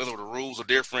environments, whether the rules are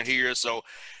different here? So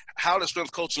how does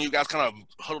strength coaching, you guys kind of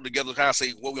huddle together, kind of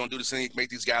say what we're going to do to make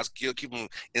these guys keep them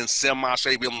in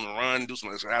semi-shape, be able to run, do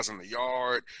some exercise in the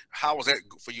yard? How was that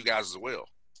for you guys as well?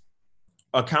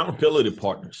 Accountability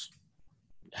partners.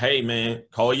 Hey, man,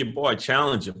 call your boy,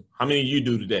 challenge him. How many of you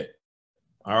do today?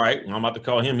 All right, well, I'm about to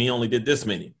call him. He only did this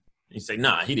many. And you say,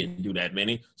 nah, he didn't do that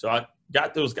many. So I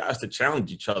got those guys to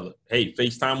challenge each other. Hey,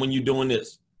 FaceTime when you're doing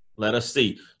this. Let us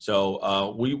see.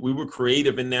 So we were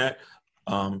creative in that.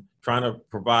 trying to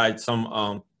provide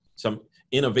some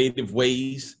innovative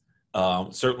ways.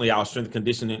 Certainly our strength and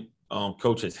conditioning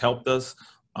coach has helped us.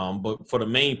 But for the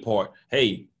main part,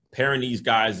 hey, pairing these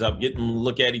guys up, getting them to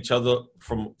look at each other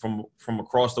from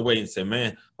across the way and say,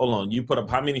 man, hold on, you put up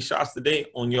how many shots today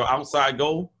on your outside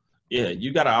goal? Yeah,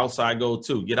 you got an outside goal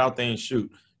too. Get out there and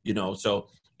shoot, so,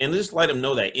 and just let them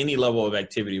know that any level of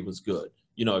activity was good.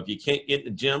 If you can't get in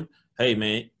the gym, hey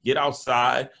man, get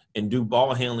outside and do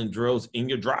ball handling drills in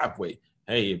your driveway.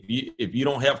 Hey, if you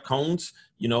don't have cones,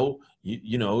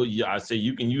 I say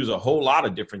you can use a whole lot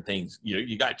of different things.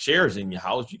 You got chairs in your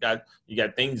house, you got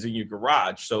things in your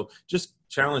garage. So just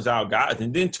challenge our guys,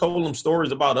 and then told them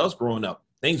stories about us growing up,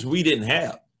 things we didn't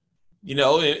have,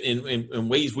 in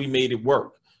ways we made it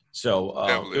work. So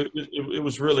it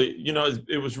was really,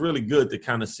 it was really good to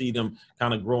kind of see them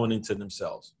kind of growing into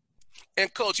themselves.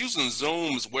 And Coach, using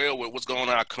Zoom as well with what's going on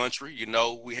in our country,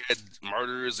 we had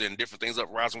murders and different things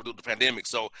uprising through the pandemic.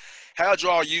 So how did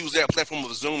y'all use that platform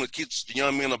of Zoom to teach the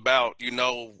young men about,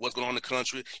 what's going on in the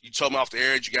country? You told me off the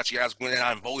air, you got you guys going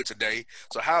out and voted today.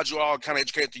 So how did you all kind of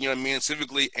educate the young men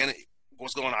civically and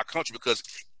what's going on in our country? Because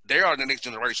they are the next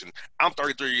generation. I'm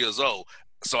 33 years old.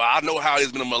 So I know how it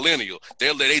has been a millennial.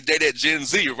 They that Gen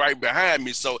Z right behind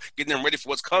me. So getting them ready for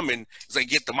what's coming as they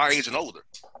get to my age and older.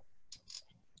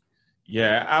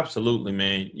 Yeah, absolutely,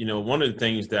 man. One of the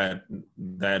things that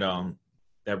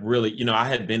really, I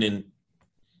had been in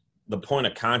the point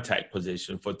of contact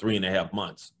position for 3.5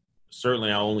 months.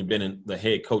 Certainly, I only been in the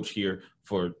head coach here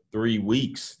for 3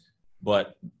 weeks,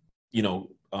 but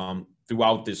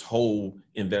throughout this whole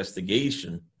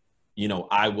investigation,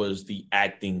 I was the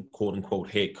acting quote unquote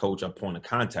head coach at point of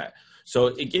contact. So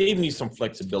it gave me some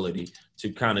flexibility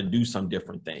to kind of do some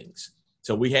different things.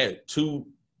 So we had 2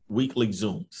 weekly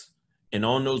Zooms. And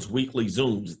on those weekly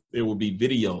Zooms, there will be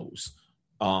videos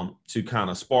to kind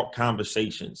of spark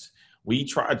conversations. We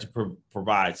tried to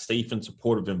provide safe and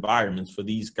supportive environments for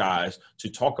these guys to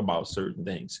talk about certain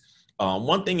things.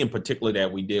 One thing in particular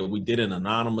that we did an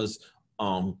anonymous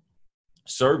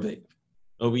survey.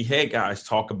 We had guys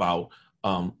talk about,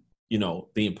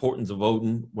 the importance of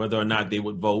voting, whether or not they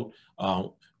would vote,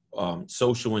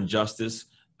 social injustice.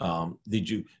 What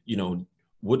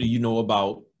do you know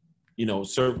about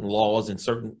certain laws and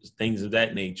certain things of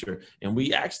that nature? And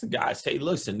we asked the guys, hey,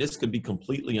 listen, this could be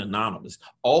completely anonymous.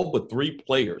 All but three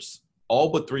players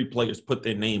put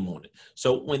their name on it.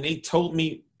 So when they told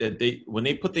me that when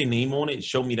they put their name on it, it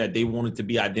showed me that they wanted to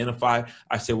be identified.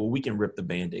 I said, well, we can rip the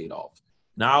Band-Aid off.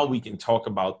 Now we can talk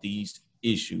about these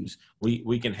issues.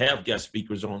 We can have guest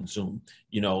speakers on Zoom.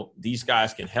 These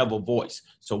guys can have a voice.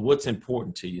 So what's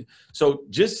important to you? So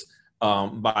just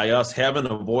by us having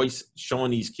a voice,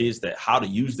 showing these kids that how to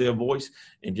use their voice,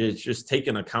 and just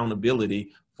taking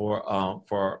accountability for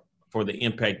the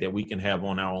impact that we can have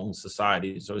on our own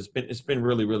society. So it's been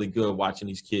really, really good watching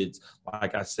these kids,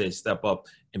 like I said, step up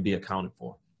and be accounted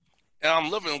for. And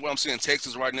I'm loving what I'm seeing in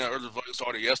Texas right now. Early voting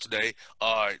started yesterday.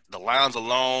 The lines are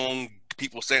long.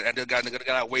 People saying that they got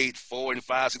to wait 4 and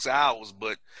 5, 6 hours,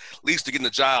 but at least to getting the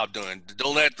job done.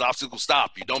 Don't let the obstacles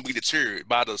stop you. Don't be deterred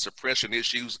by the suppression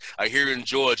issues. Here in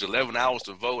Georgia, 11 hours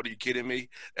to vote. Are you kidding me?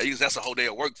 That's a whole day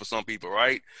of work for some people,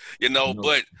 right?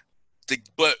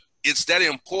 But it's that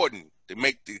important to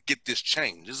get this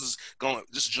change. This is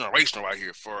generational right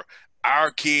here for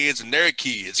our kids and their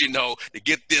kids. To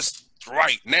get this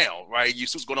right now, right? You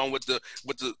see what's going on with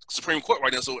the Supreme Court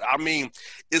right now. So I mean,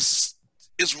 it's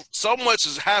so much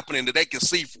is happening that they can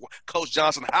see for Coach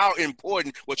Johnson how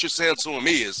important what you're saying to him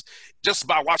is just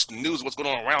by watching the news, what's going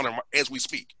on around him as we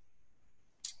speak.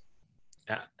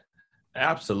 Yeah,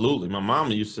 absolutely. My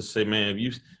mom used to say, "Man,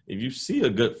 if you see a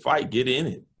good fight, get in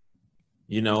it."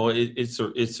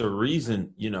 It's a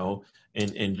reason,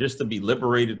 and just to be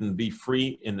liberated and be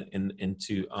free and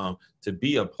to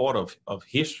be a part of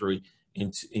history.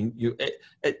 And you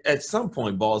at some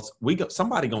point, boss,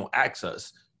 somebody gonna ask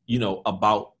us,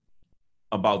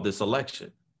 about this election,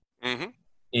 mm-hmm.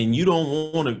 And you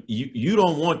don't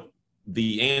want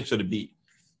the answer to be,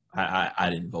 I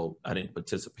didn't vote, I didn't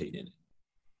participate in it,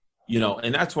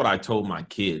 and that's what I told my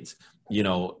kids,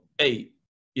 hey,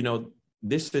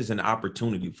 this is an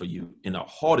opportunity for you, and the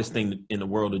hardest thing in the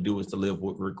world to do is to live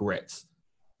with regrets.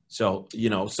 So,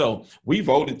 so we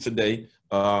voted today.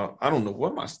 I don't know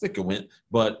where my sticker went,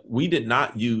 but we did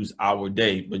not use our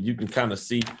day, but you can kind of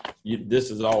see this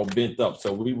is all bent up.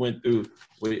 So we went through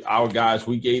our guys,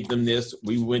 we gave them this,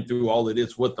 we went through all of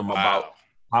this with them about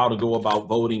how to go about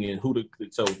voting and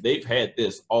so they've had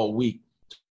this all week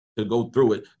to go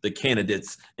through it, the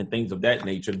candidates and things of that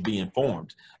nature to be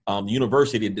informed. The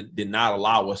university did not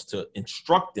allow us to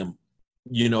instruct them,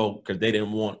 because they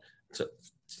didn't want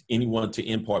anyone to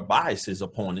impart biases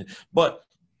upon it. But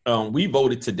we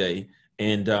voted today,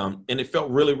 and it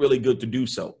felt really, really good to do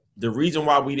so. The reason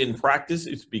why we didn't practice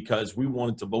is because we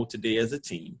wanted to vote today as a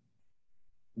team.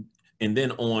 And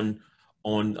then on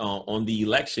the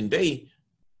election day,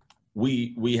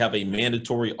 we have a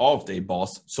mandatory off day,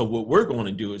 boss. So what we're going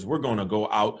to do is we're going to go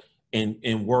out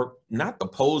and work, not the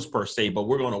polls per se, but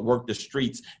we're going to work the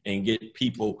streets and get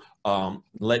people,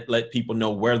 let people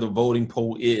know where the voting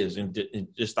poll is, and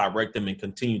just direct them and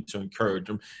continue to encourage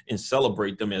them and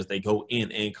celebrate them as they go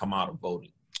in and come out of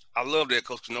voting. I love that,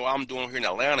 Coach. You know, what I'm doing here in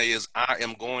Atlanta is I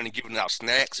am going and giving out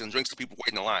snacks and drinks to people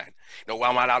waiting in line. You know,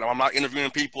 while I'm not interviewing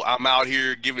people, I'm out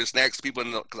here giving snacks to people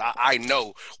because I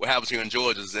know what happens here in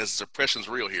Georgia is that suppression's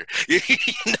real here. You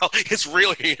know, it's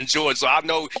real here in Georgia. So I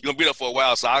know you're going to be there for a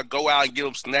while. So I go out and give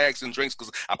them snacks and drinks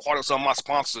because I part of some of my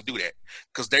sponsors to do that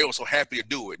because they were so happy to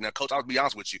do it. Now, Coach, I'll be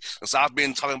honest with you. Since I've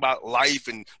been talking about life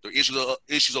and the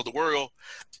issues of the world,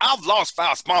 I've lost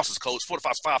 5 sponsors, Coach, 4 to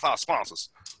 5 sponsors,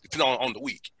 depending on the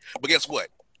week. But guess what?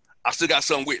 I still got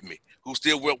some with me who's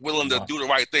still willing to do the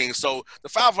right thing. So the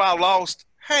 5 I lost,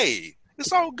 hey,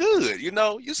 it's all good. You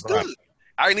know, it's good. Right.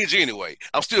 I didn't need you anyway.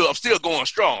 I'm still going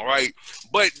strong, right?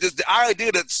 But the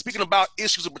idea that speaking about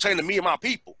issues that pertain to me and my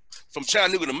people from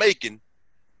Chattanooga to Macon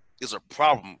is a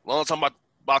problem. When I'm talking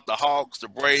about the Hawks, the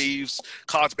Braves,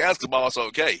 college basketball, it's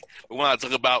okay. But when I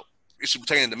talk about issues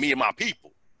pertaining to me and my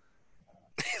people,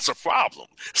 it's a problem.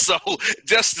 So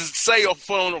just to say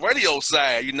on the radio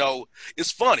side, you know,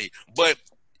 it's funny, but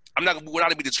we're not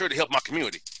going to be deterred to help my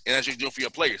community. And as you're doing for your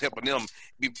players, helping them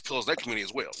be close to their community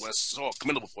as well. Well, it's so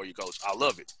commendable for you, Coach. I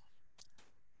love it.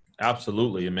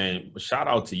 Absolutely, man. Shout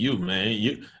out to you, man.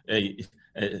 You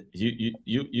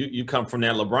come from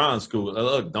that LeBron school.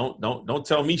 Look, don't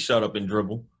tell me shut up and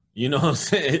dribble. You know what I'm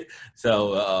saying?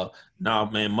 So,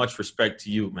 man, much respect to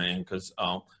you, man, because,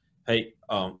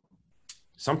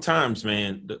 sometimes,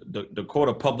 man, the court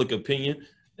of public opinion,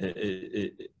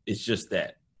 it's just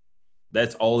that.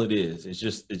 That's all it is. It's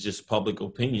just public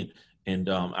opinion. And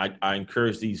I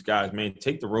encourage these guys, man,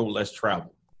 take the road less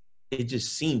traveled. It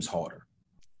just seems harder.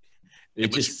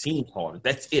 It just seems harder.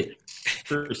 That's it.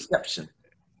 Perception.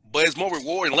 But it's more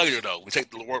rewarding later, though. We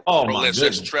take the road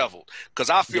less traveled. Because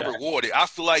I feel rewarded. I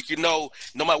feel like, you know,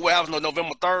 no matter what happens on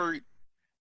November 3rd,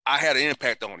 I had an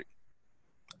impact on it.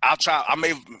 I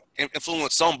may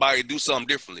influence somebody to do something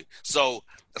differently. So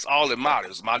that's all that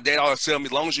matters. My dad always tell me,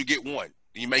 as long as you get 1,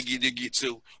 you may get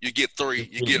 2, you get 3,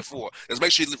 you get 4. Let's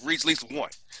make sure you reach at least 1.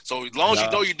 So as long as you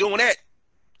know you're doing that,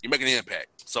 you're making an impact.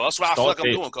 So that's what I feel like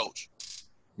I'm doing, Coach.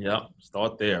 Yeah,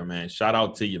 start there, man. Shout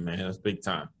out to you, man. That's big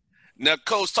time. Now,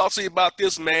 Coach, talk to you about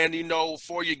this, man, you know,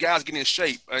 for you guys getting in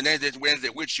shape, and then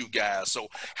they're with you guys. So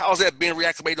how's that been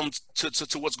reactivating them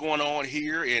to what's going on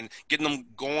here and getting them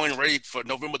going ready for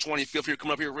November 25th here,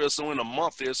 coming up here real soon in a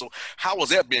month here. So how has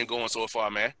that been going so far,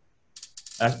 man?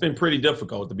 That's been pretty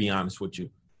difficult, to be honest with you.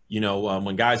 You know,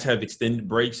 when guys have extended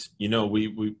breaks, you know,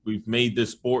 we've made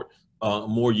this sport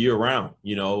more year round.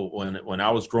 You know, when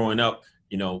I was growing up,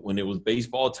 you know, when it was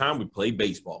baseball time, we played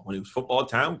baseball. When it was football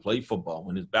time, we played football.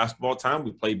 When it was basketball time,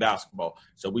 we played basketball.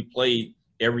 So we played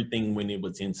everything when it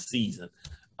was in season.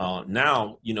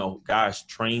 Now, you know, guys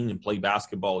train and play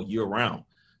basketball year round.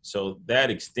 So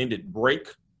that extended break,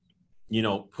 you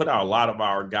know, put a lot of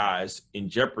our guys in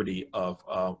jeopardy of,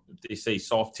 they say,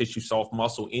 soft tissue, soft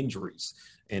muscle injuries.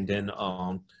 And then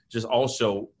just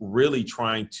also really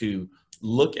trying to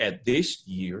look at this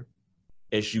year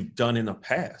as you've done in the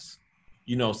past.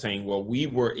 You know, saying, well, we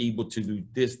were able to do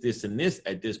this, this, and this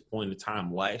at this point in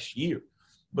time last year,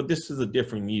 but this is a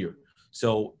different year.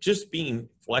 So just being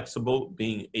flexible,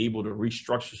 being able to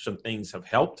restructure some things have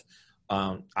helped.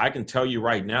 I can tell you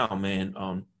right now,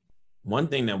 man, one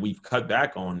thing that we've cut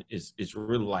back on is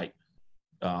really like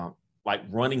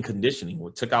running conditioning.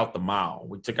 We took out the mile.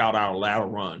 We took out our lateral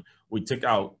run. We took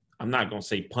out, I'm not going to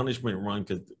say punishment run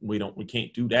because we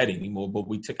can't do that anymore, but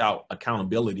we took out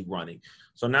accountability running.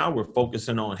 So now we're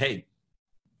focusing on, hey,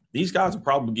 these guys are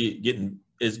probably getting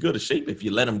as good a shape if you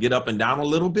let them get up and down a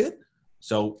little bit.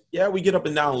 So yeah, we get up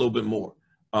and down a little bit more.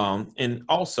 And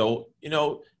also, you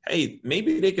know, hey,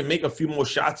 maybe they can make a few more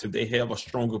shots if they have a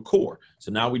stronger core.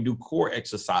 So now we do core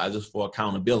exercises for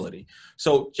accountability.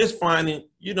 So just finding,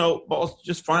 you know,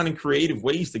 just finding creative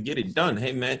ways to get it done.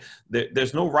 Hey, man,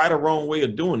 there's no right or wrong way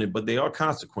of doing it, but there are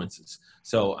consequences.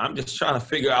 So I'm just trying to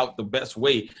figure out the best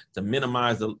way to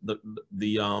minimize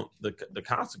the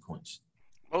consequence.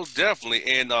 Most definitely.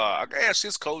 And I gotta ask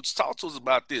this, coach, talk to us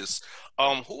about this.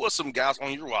 Who are some guys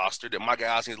on your roster that my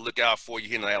guys need to look out for you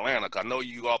here in Atlanta? 'Cause I know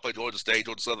you all play Georgia State,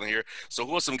 Georgia Southern here. So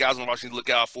who are some guys on the roster you need to look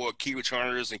out for, key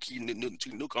returners and key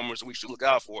newcomers that we should look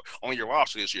out for on your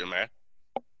roster this year, man?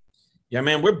 Yeah,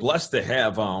 man, we're blessed to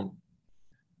have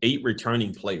 8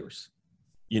 returning players.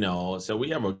 So we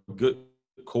have a good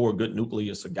core, good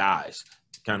nucleus of guys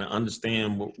to kind of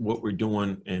understand what we're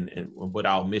doing and what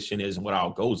our mission is and what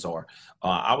our goals are.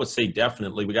 I would say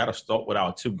definitely we got to start with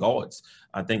our 2 guards.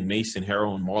 I think Mason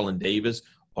Harrell and Marlon Davis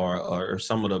are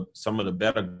some of the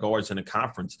better guards in the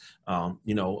conference.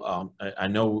 I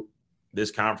know this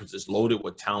conference is loaded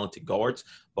with talented guards,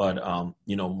 but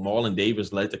Marlon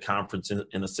Davis led the conference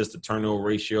in assist turnover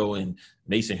ratio, and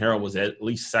Mason Harrell was at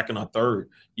least second or third.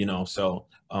 So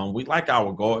we like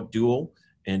our guard duo,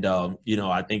 and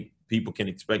I think people can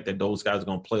expect that those guys are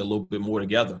going to play a little bit more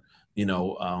together.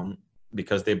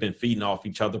 Because they've been feeding off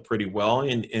each other pretty well,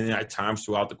 and at times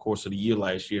throughout the course of the year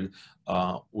last year,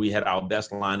 we had our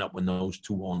best lineup when those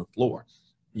 2 on the floor.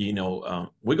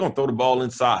 We're going to throw the ball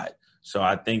inside. So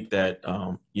I think that,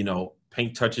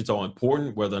 paint touches are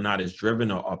important, whether or not it's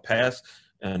driven or pass.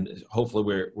 And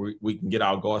hopefully we can get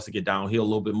our guards to get downhill a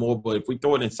little bit more. But if we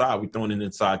throw it inside, we're throwing it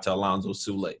inside to Alonzo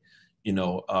Sule.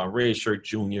 Redshirt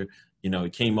junior, he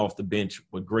came off the bench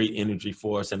with great energy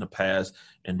for us in the past.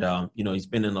 And, he's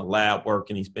been in the lab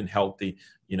working. He's been healthy.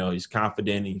 He's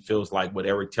confident. He feels like with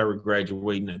Eric Terry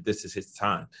graduating, that this is his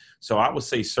time. So I would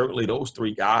say certainly those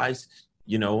 3 guys,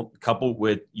 coupled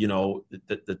with,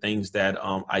 the things that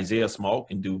Isaiah Small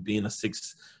can do, being a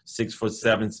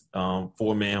 6'7",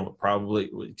 4-man with probably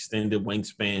extended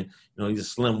wingspan. He's a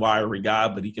slim, wiry guy,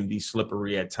 but he can be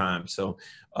slippery at times. So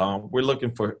we're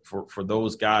looking for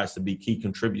those guys to be key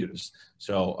contributors.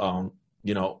 So,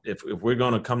 if we're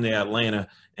going to come to Atlanta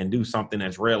and do something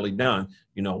that's rarely done,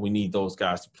 we need those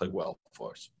guys to play well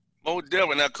for us. Mo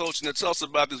Delvin, now, Coach, tell us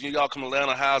about this. When y'all come to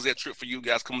Atlanta, how's that trip for you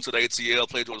guys coming to the ATL,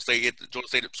 play Georgia State at the Georgia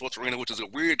State Sports Arena, which is a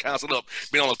weird concept of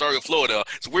being on the 3rd floor there.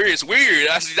 It's weird.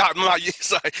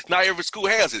 Not every school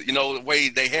has it, the way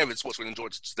they have it, Sports Arena in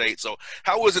Georgia State. So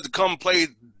how is it to come play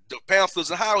the Panthers,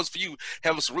 and how is it for you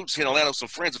having some roots here in Atlanta, some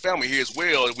friends and family here as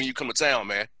well when you come to town,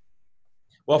 man?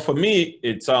 Well, for me,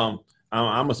 it's I'm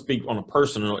going to speak on a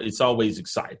personal, it's always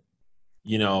exciting.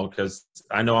 Because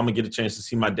I know I'm going to get a chance to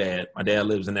see my dad. My dad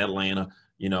lives in Atlanta,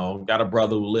 got a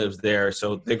brother who lives there.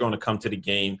 So they're going to come to the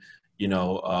game,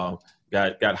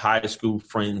 got high school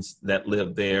friends that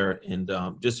live there, and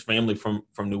just family from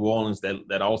New Orleans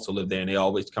that also live there, and they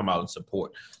always come out and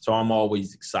support. So I'm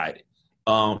always excited.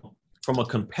 From a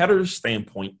competitor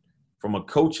standpoint, from a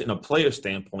coach and a player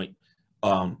standpoint,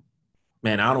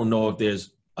 man, I don't know if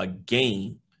there's a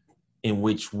game in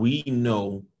which we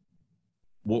know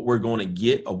what we're going to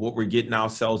get or what we're getting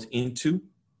ourselves into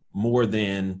more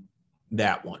than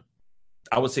that one.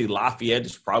 I would say Lafayette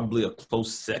is probably a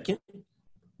close second,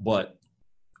 but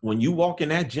when you walk in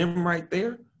that gym right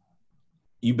there,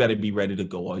 you better be ready to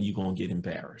go or you're going to get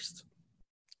embarrassed.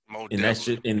 And that's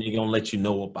just, and they're going to let you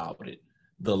know about it.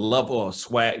 The level of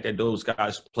swag that those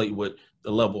guys play with,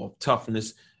 the level of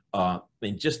toughness,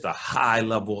 and just a high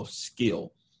level of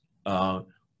skill.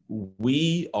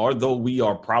 Although we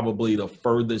are probably the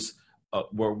furthest,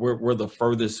 we're the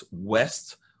furthest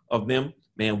west of them,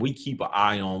 man, we keep an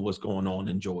eye on what's going on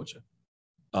in Georgia.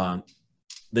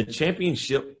 The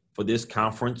championship for this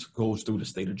conference goes through the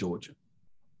state of Georgia.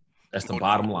 That's the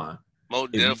bottom line.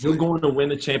 If you're going to win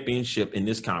the championship in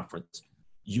this conference,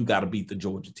 you got to beat the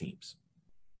Georgia teams.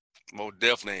 Most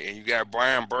definitely. And you got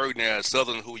Brian Berg now at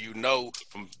Southern, who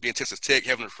from being Texas Tech,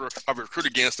 having a recruit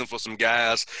against him for some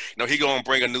guys. He going to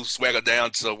bring a new swagger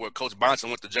down to where Coach Bonson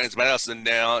went to James Madison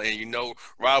now. And,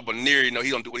 Rob Lanier, he going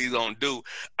to do what he's going to do.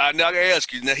 Now, I got to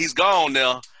ask you, now he's gone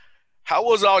now. How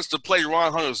was it always to play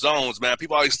Ron Hunter's zones, man?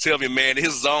 People always tell me, man,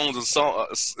 his zones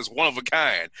is one of a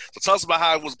kind. So tell us about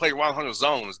how it was to play Ron Hunter's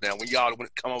zones now when y'all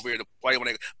come over here to play, when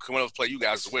they come over to play you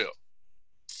guys as well.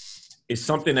 It's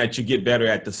something that you get better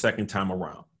at the second time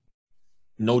around.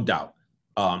 No doubt.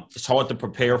 It's hard to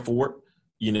prepare for it.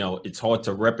 It's hard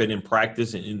to rep it in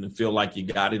practice and feel like you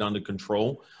got it under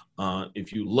control.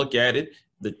 If you look at it,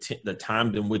 the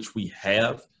time in which we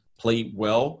have played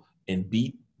well and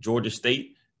beat Georgia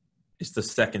State, it's the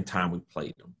second time we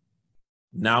played them.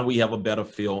 Now we have a better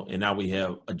feel, and now we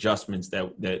have adjustments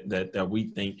that we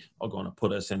think are going to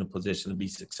put us in a position to be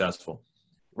successful.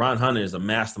 Ron Hunter is a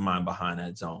mastermind behind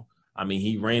that zone. I mean,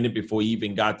 he ran it before he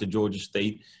even got to Georgia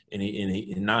State, and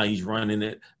now he's running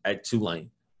it at Tulane.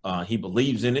 He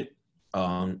believes in it,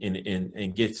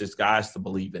 and gets his guys to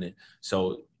believe in it.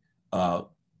 So,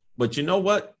 but you know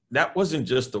what? that wasn't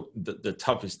just the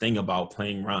toughest thing about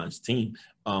playing Ron's team.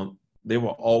 They were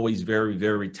always very,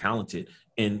 very talented.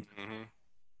 And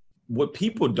what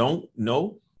people don't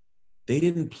know, they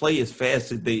didn't play as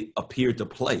fast as they appeared to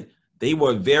play. They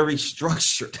were very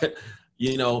structured.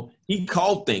 You know, he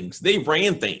called things. They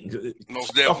ran things.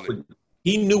 Most definitely.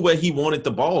 He knew where he wanted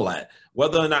the ball at.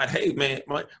 Whether or not, hey, man,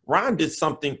 Ron did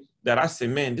something that I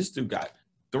said, man, this dude got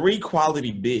 3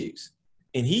 quality bigs,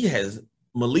 and he has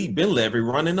Malik Benlevy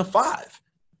running a 5.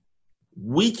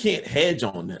 We can't hedge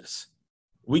on this.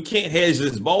 We can't hedge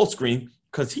this ball screen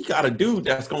because he got a dude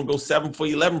that's going to go 7 for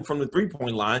 11 from the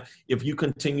three-point line if you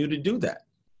continue to do that.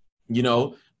 You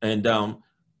know, and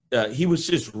he was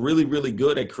just really, really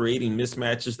good at creating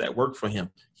mismatches that worked for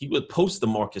him. He would post the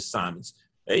Marcus Simons.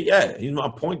 Hey, yeah, he's my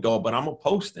point guard, but I'm going to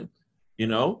post him. You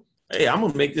know, hey, I'm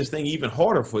going to make this thing even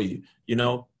harder for you. You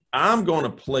know, I'm going to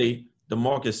play the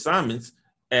Marcus Simons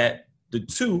at the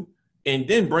 2 and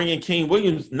then bring in Kane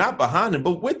Williams, not behind him,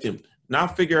 but with him. Now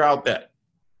figure out that.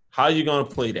 How are you going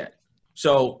to play that?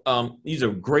 So he's a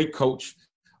great coach.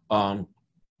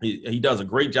 He does a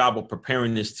great job of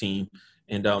preparing this team.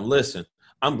 And listen,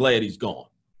 I'm glad he's gone,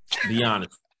 to be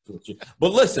honest with you.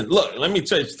 But listen, look, let me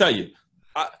tell you,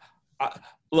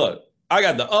 I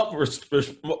got the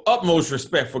utmost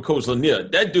respect for Coach Lanier.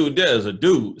 That dude there is a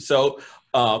dude. So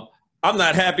I'm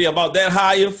not happy about that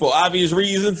hire for obvious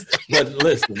reasons. But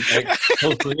listen, man,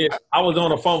 Coach Lanier, I was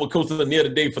on the phone with Coach Lanier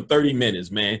today for 30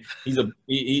 minutes, man.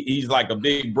 He's like a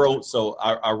big bro. So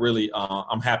I really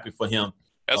I'm happy for him.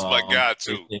 That's my guy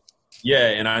too. Yeah,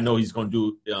 and I know he's going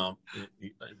to do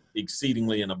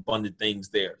exceedingly and abundant things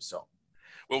there. So,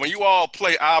 well, when you all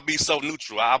play, I'll be so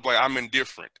neutral. I'll be like, I'm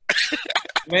indifferent.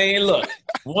 Man, look,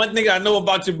 one thing I know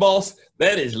about your boss,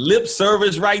 that is lip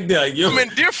service right there. I'm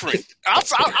indifferent. I'm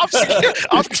serious.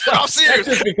 That's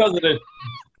just because of the.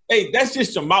 Hey, that's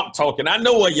just your mouth talking. I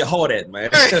know where your heart at, man.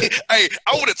 Hey,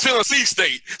 I went to Tennessee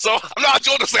State, so I'm not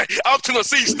Georgia State. I'm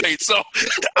Tennessee State, so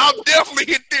I'm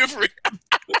definitely indifferent.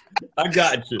 I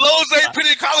got you. Lowe's ain't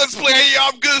Penny Collins playing,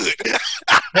 I'm good.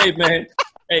 Hey, man.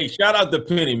 Hey, shout out to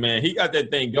Penny, man. He got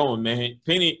that thing going, man.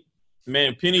 Penny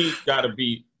got to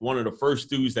be one of the first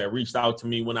dudes that reached out to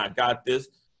me when I got this.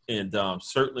 And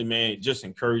certainly, man, just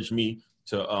encouraged me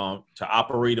to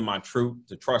operate in my truth,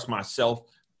 to trust myself.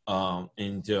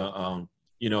 And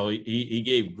you know, he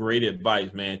gave great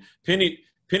advice, man. Penny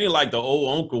like the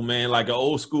old uncle, man, like an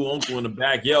old school uncle in the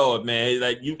backyard, man.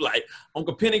 Like you like,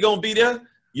 Uncle Penny gonna be there?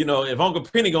 You know, if Uncle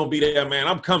Penny gonna be there, man,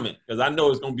 I'm coming because I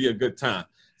know it's gonna be a good time.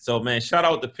 So, man, shout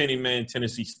out to Penny, man,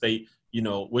 Tennessee State. You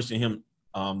know, wishing him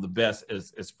the best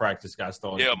as practice got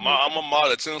started. Yeah, I'm a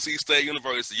model at Tennessee State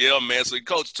University. Yeah, man. So,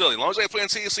 Coach, tell you, as long as they playing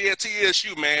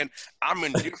TSU, man, I'm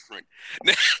indifferent.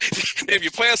 If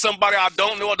you're playing somebody I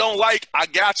don't know or don't like, I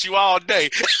got you all day.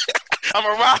 I'm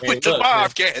a ride with the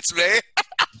Bobcats, man.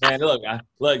 Man, look,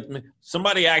 man,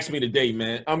 somebody asked me today,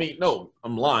 man. I mean, no,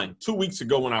 I'm lying. 2 weeks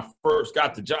ago when I first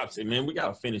got the job, I said, man, we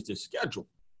got to finish this schedule.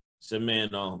 I said, man,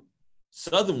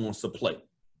 Southern wants to play.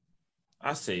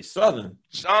 I say, Southern.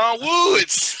 Sean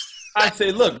Woods. I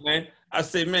say, look, man. I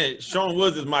say, man, Sean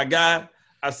Woods is my guy.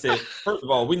 I said, first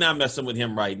of all, we're not messing with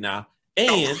him right now.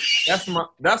 And that's my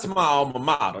alma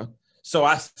mater. So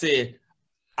I said,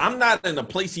 I'm not in a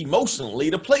place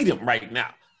emotionally to play them right now.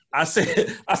 I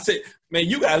said, man,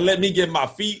 you gotta let me get my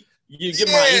feet,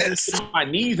 my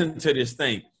knees into this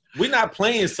thing. We're not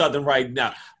playing Southern right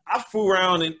now. I fool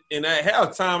around and at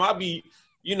halftime, I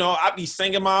be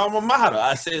singing my alma mater.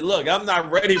 I said, look, I'm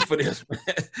not ready for this,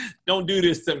 man. Don't do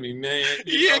this to me, man.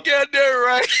 You got that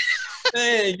right.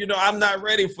 Man, I'm not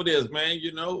ready for this, man,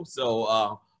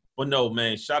 So, but no,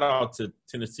 man, shout out to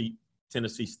Tennessee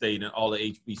State and all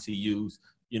the HBCUs.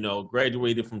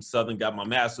 Graduated from Southern, got my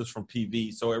master's from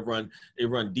PV, so it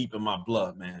run deep in my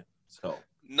blood, man. So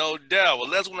no doubt. Well,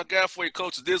 that's what I got for you,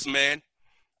 Coach. This, man.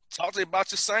 Talk to you about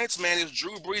your Saints, man. Is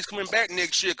Drew Brees coming back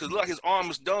next year? Because look, his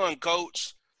arm is done,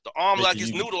 Coach. The arm like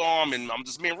his noodle arm, and I'm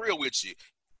just being real with you.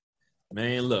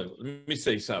 Man, look, let me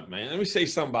say something, man. Let me say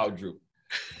something about Drew.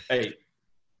 Hey,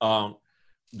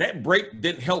 that break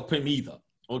didn't help him either.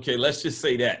 Okay, let's just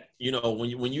say that.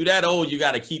 When you that old, you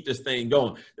got to keep this thing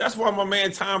going. That's why my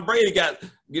man Tom Brady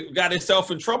got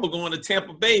himself in trouble going to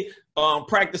Tampa Bay,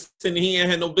 practicing. He ain't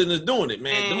had no business doing it,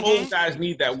 man. Them old guys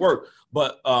need that work.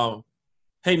 But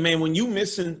hey, man, when you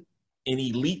missing an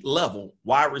elite level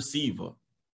wide receiver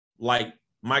like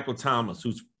Michael Thomas,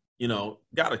 who's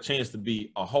got a chance to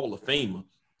be a Hall of Famer,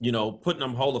 putting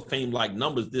them Hall of Fame like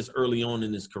numbers this early on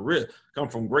in his career, come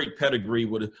from great pedigree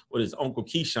with his uncle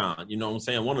Keyshawn, you know what I'm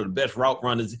saying? One of the best route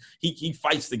runners. He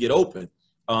fights to get open,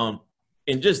 and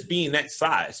just being that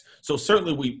size. So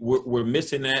certainly we're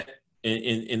missing that.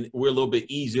 and we're a little bit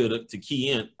easier to key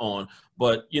in on.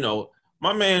 But, you know,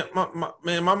 my man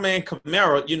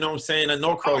Kamara, you know what I'm saying, that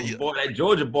Norcross boy, that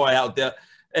Georgia boy out there,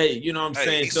 hey, you know what I'm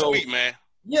saying? He's so sweet, man.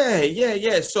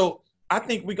 Yeah. So I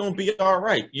think we're gonna be all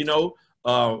right. You know,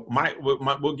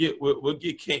 we'll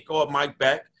get Kent guard Mike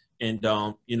back, and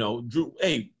you know, Drew.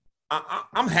 Hey,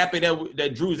 I'm happy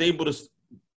that Drew's able to,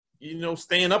 you know,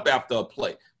 stand up after a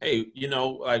play. Hey, you know,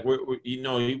 like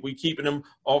we keeping him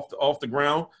off the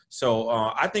ground. So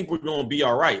I think we're gonna be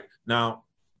all right. Now,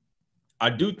 I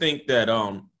do think that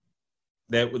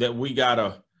that we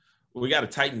gotta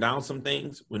tighten down some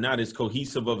things. We're not as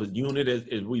cohesive of a unit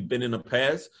as we've been in the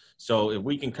past. So if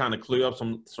we can kind of clear up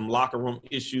some locker room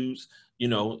issues, you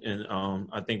know, and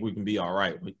I think we can be all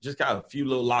right. We just got a few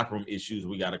little locker room issues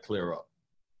we got to clear up.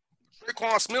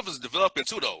 Traquan Smith is developing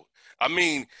too, though. I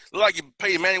mean, look like you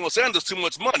pay Emmanuel Sanders too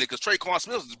much money because Traquan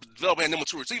Smith is developing number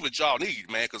 2 receiver y'all need,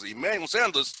 man. Because Emmanuel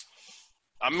Sanders,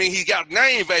 I mean, he got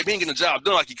name value, he ain't getting the job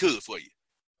done like he could for you.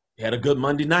 He had a good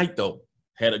Monday night, though.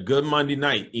 Had a good Monday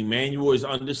night. Emmanuel is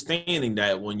understanding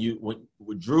that when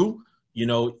with Drew, you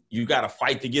know, you got to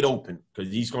fight to get open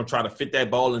because he's going to try to fit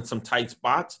that ball in some tight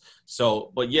spots.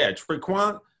 So, but yeah,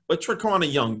 Traquan a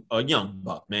young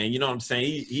buck, man. You know what I'm saying?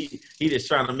 He just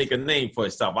trying to make a name for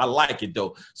himself. I like it,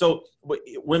 though. So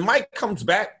when Mike comes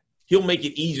back, he'll make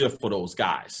it easier for those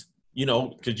guys, you know,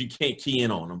 because you can't key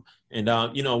in on them. And,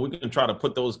 you know, we're going to try to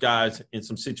put those guys in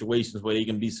some situations where they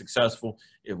can be successful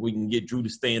if we can get Drew to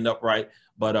stand upright.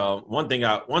 But one thing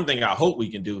I hope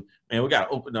we can do, man, we got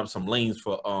to open up some lanes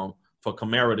for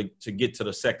Kamara to get to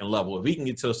the second level. If he can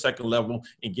get to the second level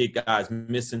and get guys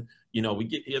missing, you know,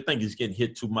 I think he's getting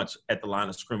hit too much at the line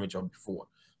of scrimmage or before.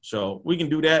 So we can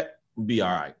do that, we'll be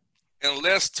all right.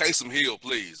 Unless Taysom Hill,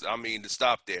 please. I mean, to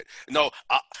stop that. No,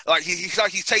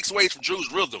 he takes away from Drew's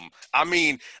rhythm. I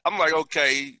mean, I'm like,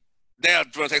 okay, now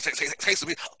Taysom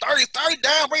Hill, third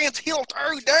down, Rand Hill,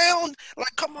 third down.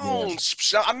 Like, come on.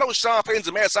 Yeah. I know Sean Payton's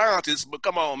a mad scientist, but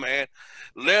come on, man.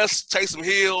 Less Taysom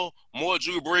Hill, more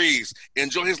Drew Brees.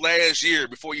 Enjoy his last year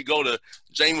before you go to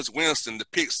Jameis Winston, the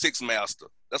pick six master.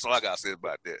 That's all I got to say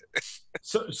about that.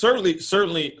 Certainly,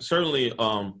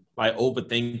 like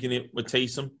overthinking it with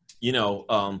Taysom. You know,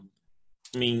 I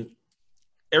mean,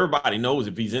 everybody knows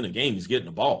if he's in a game, he's getting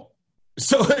the ball.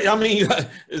 So, I mean,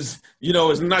 it's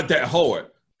not that hard.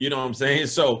 You know what I'm saying?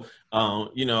 So,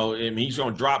 you know, I mean, he's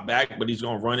going to drop back, but he's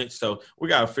going to run it. So we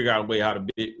got to figure out a way how to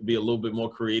be a little bit more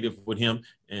creative with him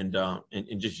and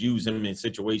just use him in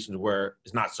situations where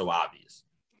it's not so obvious.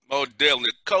 Oh,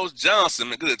 definitely. Coach Johnson,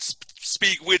 man, good to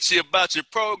speak with you about your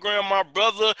program, my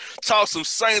brother. Talk some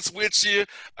Saints with you.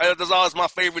 That's always my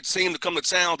favorite team to come to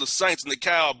town, the Saints and the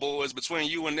Cowboys. Between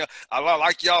you and them, I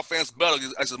like y'all fans better.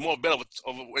 I just more better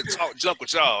talk junk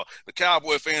with y'all. The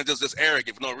Cowboy fans just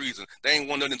arrogant for no reason. They ain't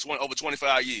won nothing in over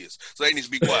 25 years, so they need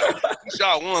to be quiet.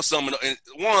 Y'all won some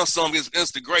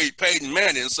against the great Peyton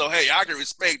Manning. So hey, I can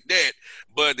respect that.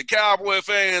 But the Cowboy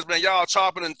fans, man, y'all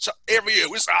chopping every year.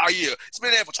 It's our year. It's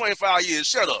been there for 25 years.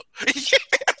 Shut up.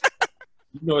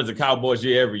 You know, it's a Cowboys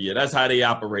year every year. That's how they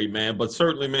operate, man. But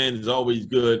certainly, man, it's always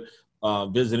good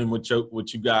visiting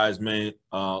with you guys, man.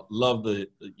 Love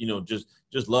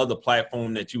just love the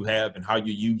platform that you have and how you're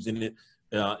using it.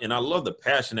 And I love the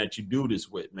passion that you do this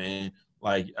with, man.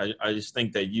 Like, I just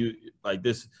think that you like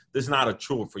this is not a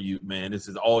chore for you, man. This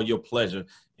is all your pleasure.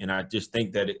 And I just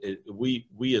think that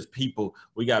we as people,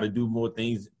 we got to do more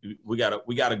things. We got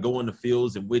to go in the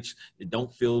fields in which it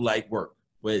don't feel like work,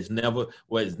 where it's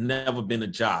never been a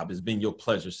job. It's been your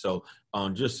pleasure. So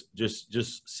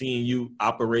just seeing you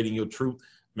operating your truth,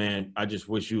 man, I just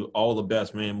wish you all the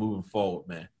best, man, moving forward,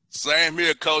 man. Same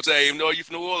here, Coach. Hey, you know you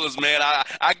from New Orleans, man.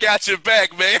 I got your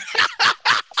back, man.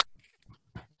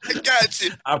 I got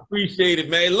you. I appreciate it,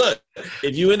 man. Look,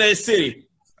 if you in that city,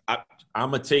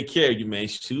 I'm going to take care of you, man.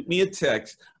 Shoot me a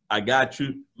text. I got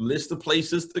you. List the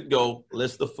places to go.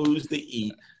 List the foods to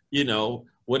eat. You know,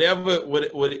 whatever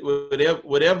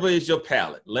is your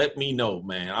palate. Let me know,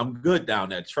 man. I'm good down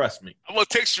there. Trust me. I'm going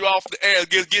to text you off the air.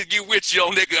 Get with you,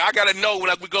 nigga. I got to know when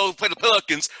we go play the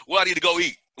Pelicans what I need to go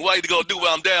eat. What I need to go do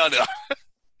while I'm down there.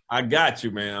 I got you,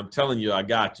 man. I'm telling you, I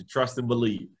got you. Trust and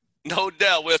believe. No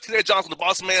doubt. Well, T.J. Johnson, the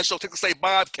Boss Man Show, Texas State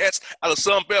Bobcats out of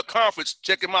Sun Belt Conference.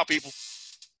 Check him out, people.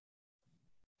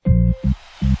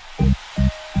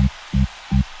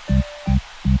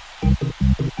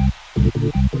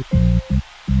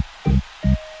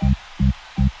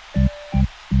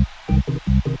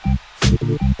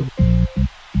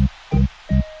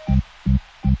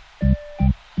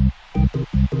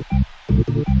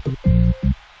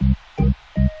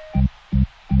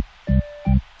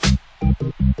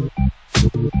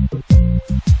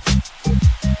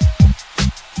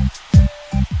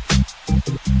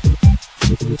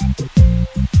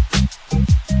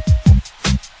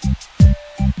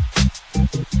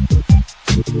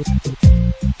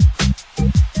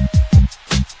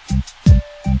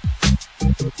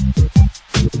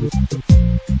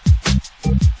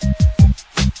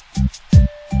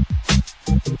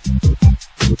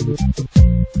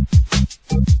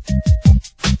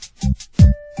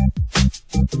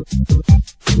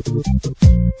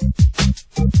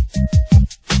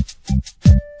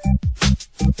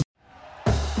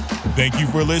 Thank you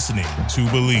for listening to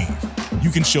Believe.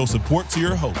 You can show support to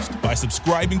your host by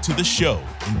subscribing to the show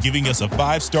and giving us a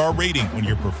 5-star rating on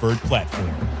your preferred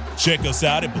platform. Check us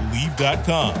out at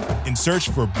Believe.com and search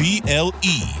for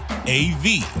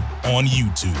BLEAV on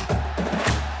YouTube.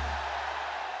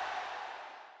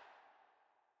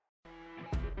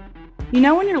 You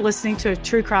know when you're listening to a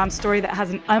true crime story that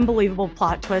has an unbelievable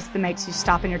plot twist that makes you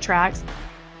stop in your tracks?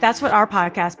 That's what our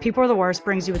podcast, People Are the Worst,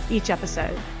 brings you with each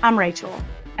episode. I'm Rachel.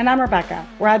 And I'm Rebecca.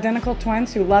 We're identical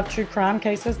twins who love true crime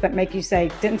cases that make you say,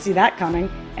 didn't see that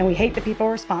coming, and we hate the people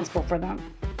responsible for them.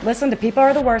 Listen to People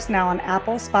Are the Worst now on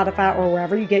Apple, Spotify, or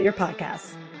wherever you get your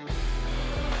podcasts.